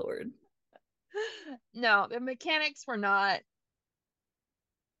 Yeah. Good Lord. No, the mechanics were not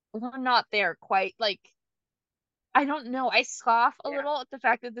there quite. Like, I don't know. I scoff a little at the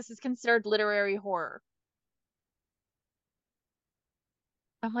fact that this is considered literary horror.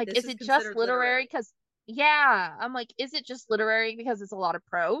 I'm like, is it just literary? Because, yeah, I'm like, is it just literary because it's a lot of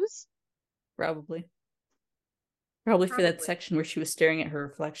prose? Probably for that section where she was staring at her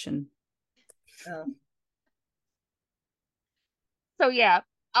reflection. So, yeah,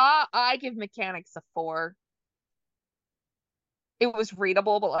 I give mechanics a 4. It was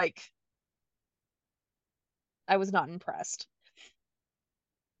readable, but, like, I was not impressed.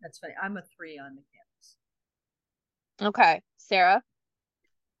 That's funny. I'm a 3 on mechanics. Okay, Sarah?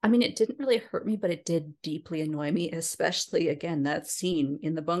 I mean, it didn't really hurt me, but it did deeply annoy me, especially, again, that scene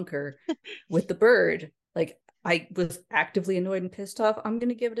in the bunker with the bird. Like, I was actively annoyed and pissed off. I'm going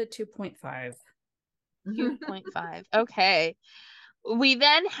to give it a 2.5. 2.5. Okay. We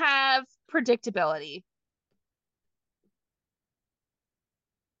then have predictability.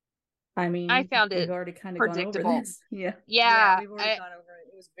 I mean, I found we've it already kind of predictable. Gone over this. Yeah. Yeah. We've already gone over it.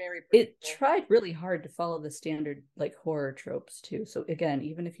 It was very predictable. It tried really hard to follow the standard like horror tropes too. So again,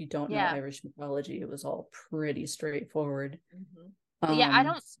 even if you don't know Irish mythology, it was all pretty straightforward. Mm-hmm. Yeah,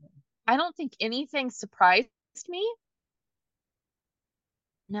 I don't think anything surprised me.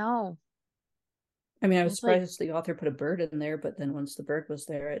 No. I mean, I was surprised the author put a bird in there, but then once the bird was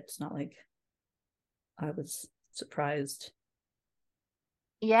there, it's not like I was surprised.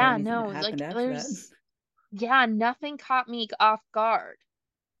 Yeah, no, like there's nothing caught me off guard.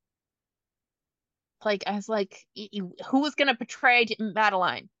 Like I was like, who was gonna portray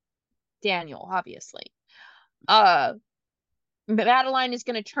Madeline? Daniel, obviously. Madeline is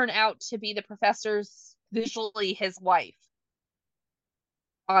gonna turn out to be the professor's visually his wife.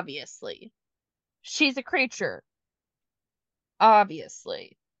 Obviously. She's a creature.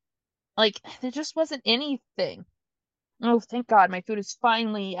 Obviously. Like, there just wasn't anything. Oh, thank God, my food is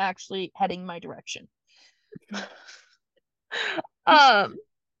finally actually heading my direction. The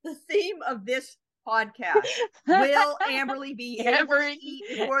theme of this podcast: will Amberlee be able to eat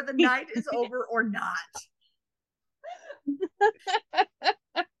before the night is over or not?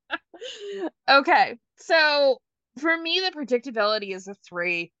 Okay, so for me, the predictability is a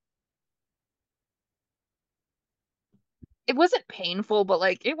 3. It wasn't painful, but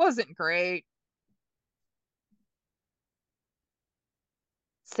like it wasn't great.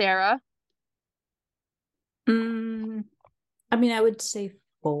 Sarah? I mean, I would say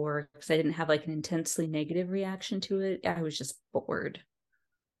 4 because I didn't have like an intensely negative reaction to it. I was just bored.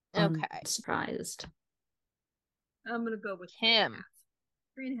 Okay. Surprised. I'm gonna go with Kim.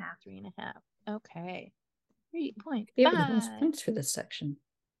 3.5. 3.5. Okay. 3.5. Yeah, the most points for this section.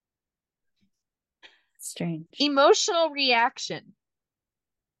 Strange. Emotional reaction.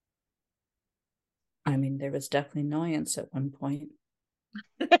 I mean, there was definitely annoyance at one point.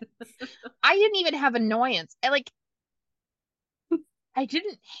 I didn't even have annoyance. I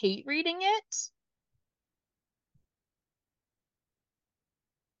didn't hate reading it.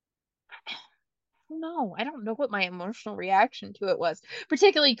 No, I don't know what my emotional reaction to it was,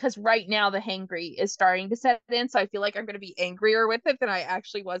 particularly because right now the hangry is starting to set in, so I feel like I'm going to be angrier with it than I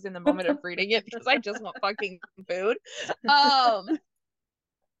actually was in the moment of reading it because I just want fucking food. I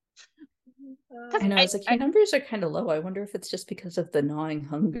know, I was like, your numbers are kind of low. I wonder if it's just because of the gnawing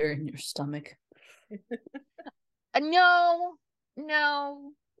hunger in your stomach. No,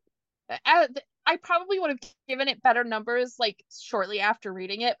 no. I, I probably would have given it better numbers like shortly after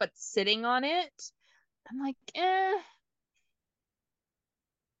reading it, but sitting on it, I'm like,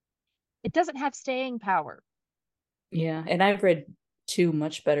 it doesn't have staying power. Yeah, and I've read two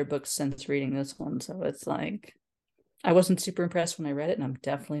much better books since reading this one, so it's like I wasn't super impressed when I read it, and I'm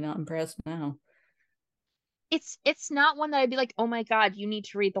definitely not impressed now. It's not one that I'd be like, oh my God, you need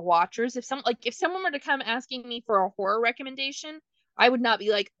to read The Watchers. If someone were to come asking me for a horror recommendation, I would not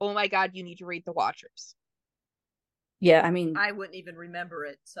be like, oh my God, you need to read The Watchers. Yeah, I mean, I wouldn't even remember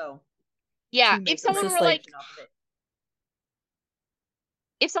it, so Yeah, to if make a this someone is were like like, recommendation off of it.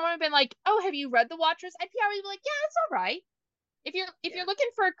 if someone had been like, oh, have you read The Watchers? I'd probably be like, yeah, it's all right. If you're Yeah. looking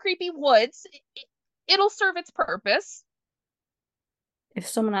for a creepy woods, it'll serve its purpose. if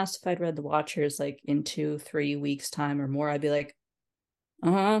someone asked if I'd read The Watchers like in 2-3 weeks time or more, I'd be like,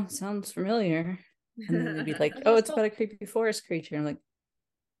 sounds familiar. And then they'd be like, oh, Yes, it's but about a creepy forest creature. I'm like,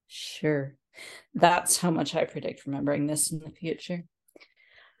 sure. That's how much I predict remembering this in the future.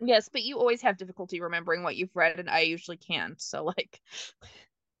 yes, but you always have difficulty remembering what you've read, and I usually can't. So like,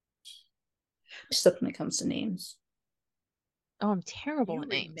 Except when it comes to names. oh, I'm terrible You at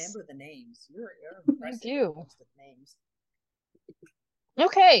names. remember the names. You're I impressive when it do. comes to the names.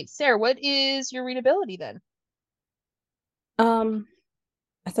 Okay, Sarah, what is your readability then? Um,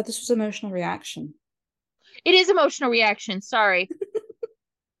 I thought this was emotional reaction. It is emotional reaction. Sorry.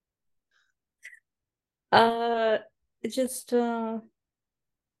 It just not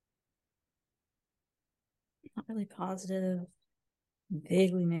really positive,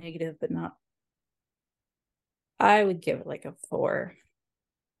 vaguely negative, but not. I would give it like a 4.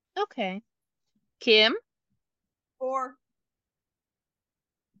 Okay. Kim, Or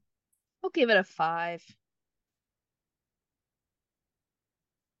I'll give it a 5.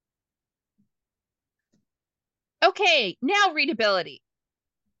 Okay, now readability.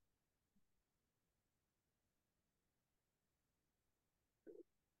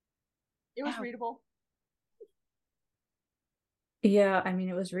 it was Wow. readable. Yeah, I mean,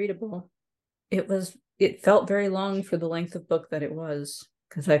 it was readable. It felt very long for the length of book that it was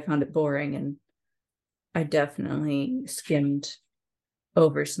because I found it boring, and I definitely skimmed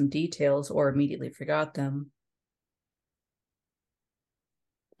over some details or immediately forgot them.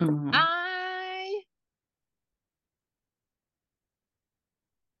 Um, I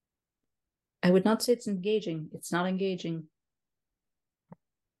I would not say it's engaging. It's not engaging.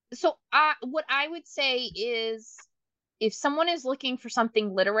 so what I would say is if someone is looking for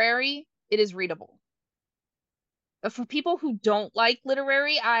something literary, it is readable. But for people who don't like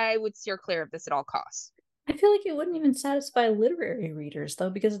literary, I would steer clear of this at all costs. I feel like it wouldn't even satisfy literary readers though,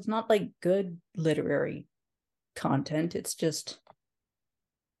 because it's not like good literary content. It's just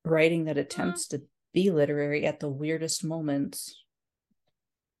writing that Mm, attempts to be literary at the weirdest moments.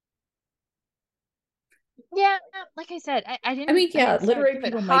 yeah, like I said, I I didn't mean, I yeah, didn't say I would literary give it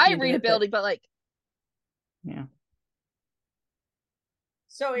people might be high into it, but readability, but like, yeah.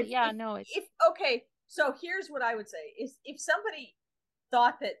 So but yeah, no, if okay, so here's what I would say is if somebody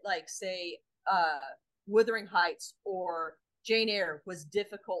thought that like say Wuthering Heights or Jane Eyre was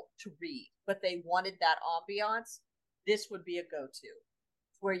difficult to read, but they wanted that ambiance, this would be a go-to.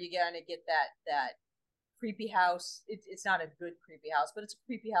 Where you gonna get that creepy house. It's not a good creepy house, but it's a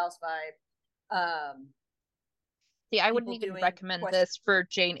creepy house vibe. see, I wouldn't People even doing recommend question this for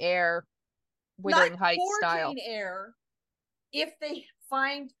Jane Eyre, not Wuthering Heights for style. Jane Eyre if they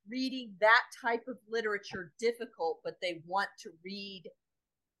find reading that type of literature difficult, but they want to read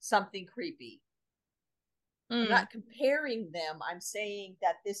something creepy. I'm Mm, not comparing them. I'm saying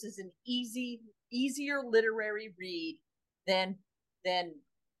that this is an easier literary read than than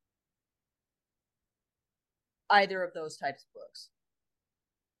either of those types of books.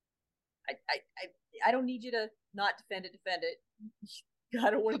 I don't need you to not defend it. Defend it. I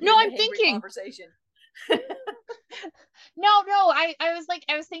don't want to no, get into I'm hangry thinking. conversation. No,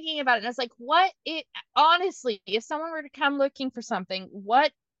 I was thinking about it and I was like, what it honestly, if someone were to come looking for something,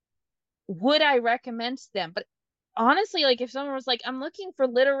 what would I recommend to them? But honestly, like if someone was like, I'm looking for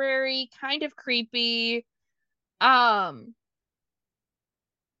literary, kind of creepy, um,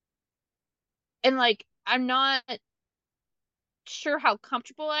 and like I'm not sure how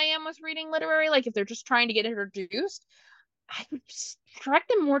comfortable I am with reading literary, like if they're just trying to get introduced, I would just direct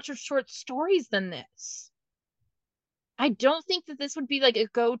them more to short stories than this. I don't think that this would be like a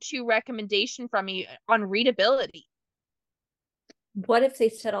go-to recommendation from me on readability. What if they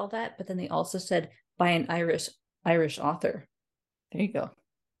said all that, but then they also said by an Irish author? There you go.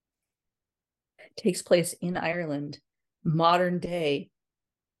 It takes place in Ireland, modern day,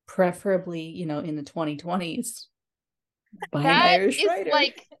 preferably, in the 2020s. by an That Irish is writer.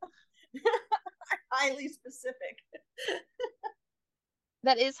 like Highly specific.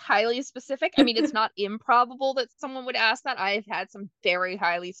 that is highly specific. I mean, it's not improbable that someone would ask that. I have had some very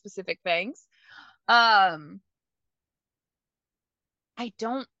highly specific things. Um, I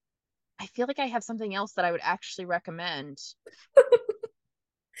don't I feel like I have something else that I would actually recommend.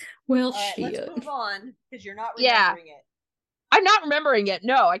 Well, All right, let's shit. move on because you're not Yeah, remembering it. I'm not remembering it.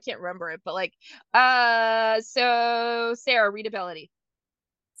 No, I can't remember it, but like so Sarah, readability.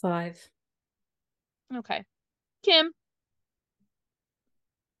 5. Okay. Kim,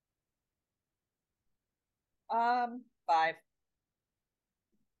 5.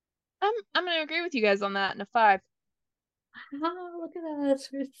 I'm gonna agree with you guys on that in a 5. Oh, look at us.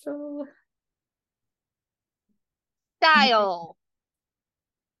 We're so Style.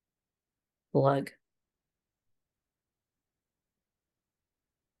 plug.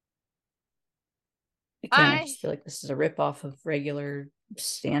 Again, I I just feel like this is a ripoff of regular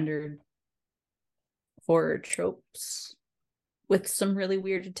standard horror tropes with some really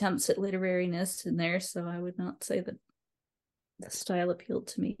weird attempts at literariness in there, so I would not say that the style appealed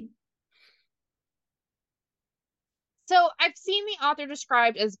to me. So I've seen the author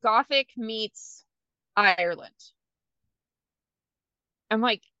described as Gothic meets Ireland. I'm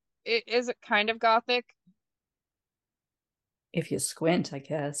like, is it kind of Gothic? If you squint, I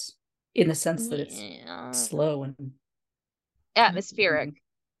guess, in the sense that it's Yeah. slow and Atmospheric.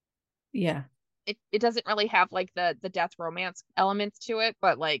 Yeah. It doesn't really have like the death romance elements to it,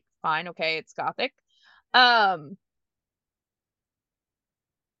 but like fine, okay, it's Gothic. Um,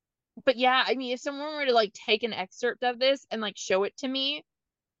 but yeah, I mean, if someone were to like take an excerpt of this and like show it to me,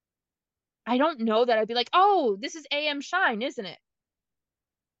 I don't know that I'd be like, oh, this is AM Shine, isn't it?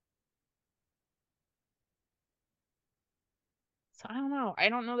 So I don't know. I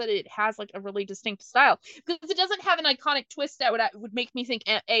don't know that it has like a really distinct style because it doesn't have an iconic twist that would make me think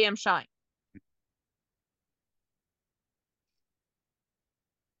AM Shine.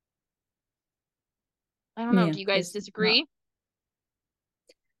 I don't know. Yeah, Do you guys it's not. disagree?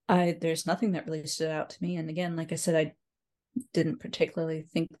 There's nothing that really stood out to me. And again, like I said, I didn't particularly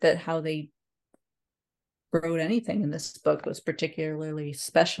think that how they wrote anything in this book was particularly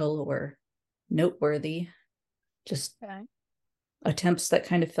special or noteworthy. Just Okay. attempts that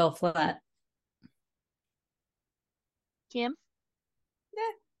kind of fell flat. Kim?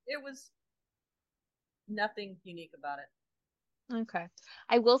 Yeah, it was nothing unique about it. Okay.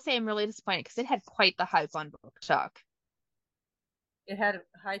 I will say I'm really disappointed because it had quite the hype on Book Talk. It had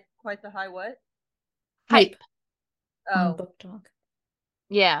quite the high what? Hype. On Oh, Book Talk.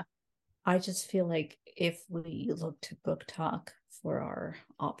 Yeah. I just feel like if we look to Book Talk for our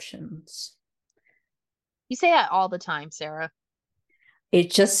options, You say that all the time, Sarah.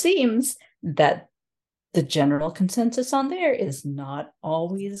 it just seems that the general consensus on there is not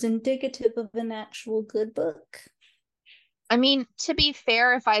always indicative of an actual good book. I mean, to be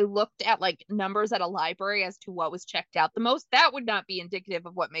fair, if I looked at like numbers at a library as to what was checked out the most, that would not be indicative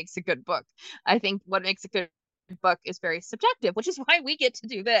of what makes a good book. I think what makes a good book is very subjective, which is why we get to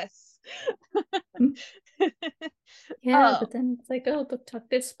do this. Yeah, Oh, but then it's like, oh, Book Talk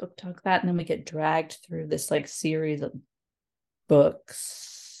this, Book Talk that, and then we get dragged through this like series of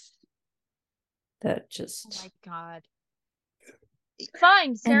books that oh just my God. Fine,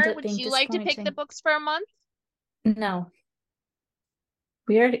 end Sarah, up would being you like to pick the disappointing. books for a month? No,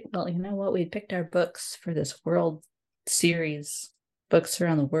 we already, well, you know what? We picked our books for this world series, books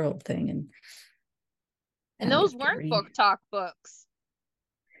around the world thing, and And now we those have to weren't Book Talk books.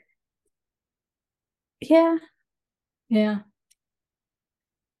 Yeah, yeah.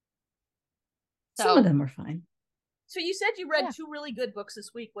 Some of So, them were fine. so you said you read yeah. 2 really good books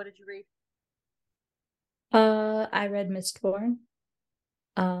this week. What did you read? I read Mistborn,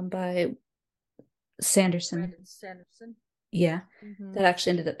 by Sanderson. Brandon Sanderson. Yeah, Mm-hmm. that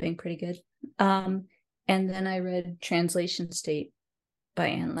actually ended up being pretty good. And then I read Translation State by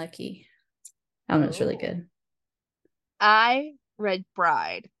Anne Leckie. That one was really good. I read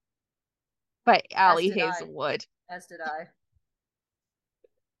Bride by As Allie did I. Hazelwood. As did I.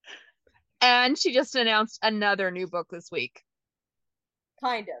 And she just announced another new book this week.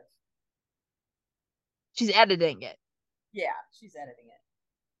 Kind of. She's editing it. Yeah, she's editing it.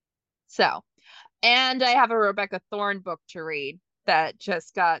 So, and I have a Rebecca Thorne book to read that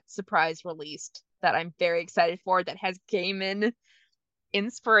just got surprise released that I'm very excited for that has Gaiman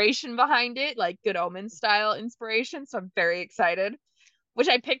inspiration behind it, like Good Omen style inspiration. So I'm very excited. Which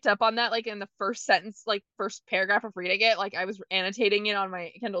I picked up on that like in the first sentence, like first paragraph of reading it. Like I was annotating it on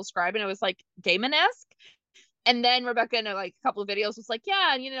my Kindle Scribe and it was like Gaiman-esque. And then Rebecca in a couple of videos was like,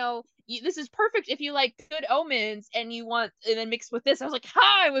 yeah, this is perfect if you like Good Omens and you want, and then mixed with this. I was like,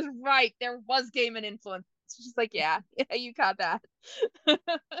 ha, I was right. There was Gaiman influence. She's like, yeah, you caught that.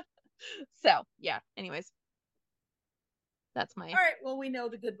 So yeah, anyways, that's my. All right, well, we know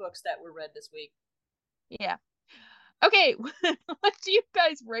the good books that were read this week. Yeah. Okay, what do you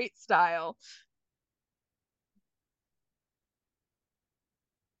guys rate Style?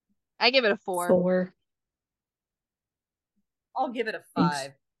 I give it a 4. 4. I'll give it a 5.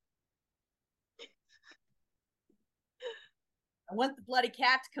 Thanks. I want the bloody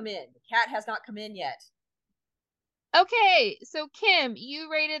cat to come in. The cat has not come in yet. Okay, so Kim, you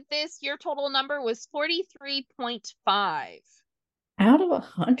rated this. Your total number was 43.5. Out of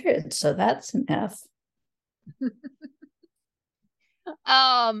 100, so that's an F.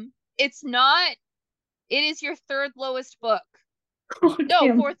 It's not. It is your third lowest book. Oh, no,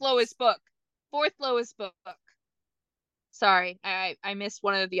 damn. fourth lowest book. Fourth lowest book. Sorry, I missed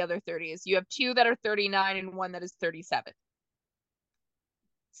one of the other 30s. You have 2 that are 39 and 1 that is 37.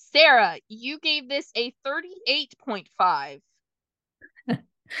 Sarah, you gave this a 38.5.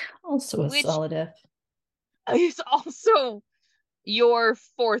 Also a solid F. Is also your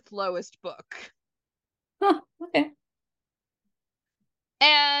fourth lowest book. Oh, okay.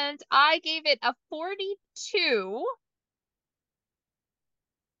 And I gave it a 42,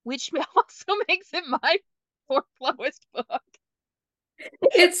 which also makes it my fourth lowest book.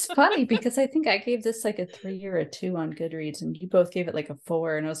 It's funny because I think I gave this like a 3 or a 2 on Goodreads, and you both gave it like a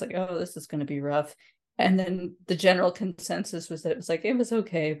 4, and I was like, oh, this is going to be rough. And then the general consensus was that it was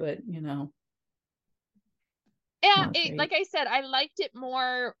okay, but Yeah, like I said, I liked it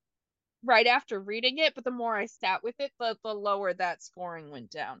more right after reading it, but the more I sat with it, the lower that scoring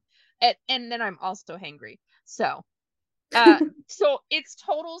went down. And then I'm also hangry. So so its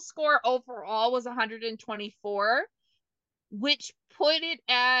total score overall was 124, which put it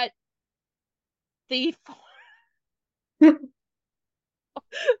at the the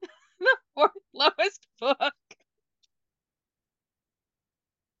fourth lowest book.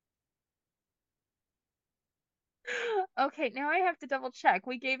 Okay, now I have to double check.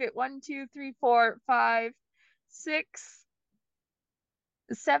 We gave it 1, 2, 3, 4, 5, 6,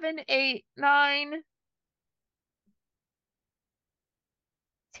 7, 8, 9,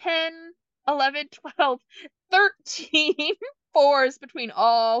 10, 11, 12, 13 fours between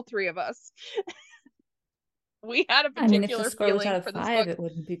all 3 of us. We had a particular if the score was feeling out of for this 5, book. it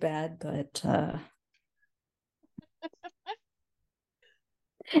wouldn't be bad, but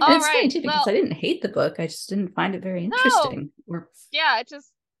and All it's right, funny too because I didn't hate the book. I just didn't find it very interesting. No. Yeah, it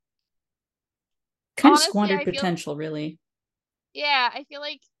just kind honestly, of squandered potential, really. Yeah, I feel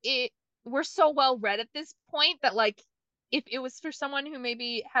like we're so well read at this point that if it was for someone who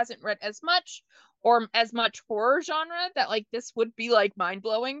maybe hasn't read as much or as much horror genre, that this would be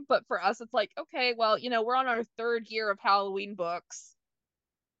mind-blowing. But for us, it's like, okay, well, we're on our 3rd year of Halloween books.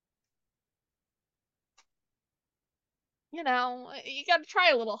 You got to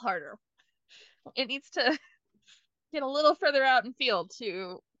try a little harder. It needs to get a little further out in field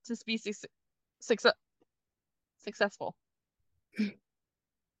to be successful. I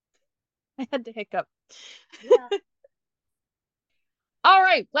had to hiccup. Yeah. All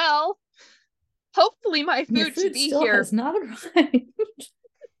right, well, hopefully my food should be still here. Has not arrived.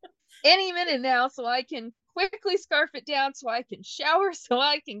 Any minute now, so I can quickly scarf it down, so I can shower, so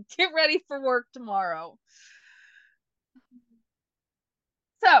I can get ready for work tomorrow.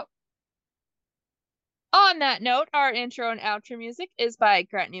 So, on that note, our intro and outro music is by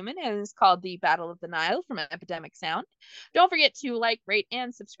Grant Newman and is called The Battle of the Nile from Epidemic Sound. Don't forget to like, rate,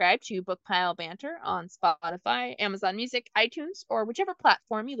 and subscribe to Book Pile Banter on Spotify, Amazon Music, iTunes, or whichever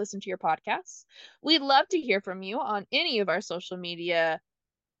platform you listen to your podcasts. We'd love to hear from you on any of our social media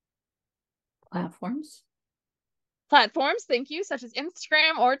platforms, thank you, such as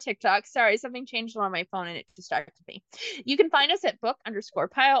Instagram or TikTok. Sorry, something changed on my phone and it distracted me. You can find us at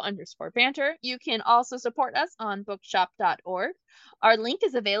book_pile_banter. You can also support us on bookshop.org. Our link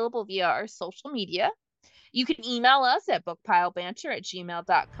is available via our social media. You can email us at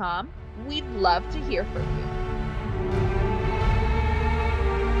bookpilebanter@gmail.com. We'd love to hear from you.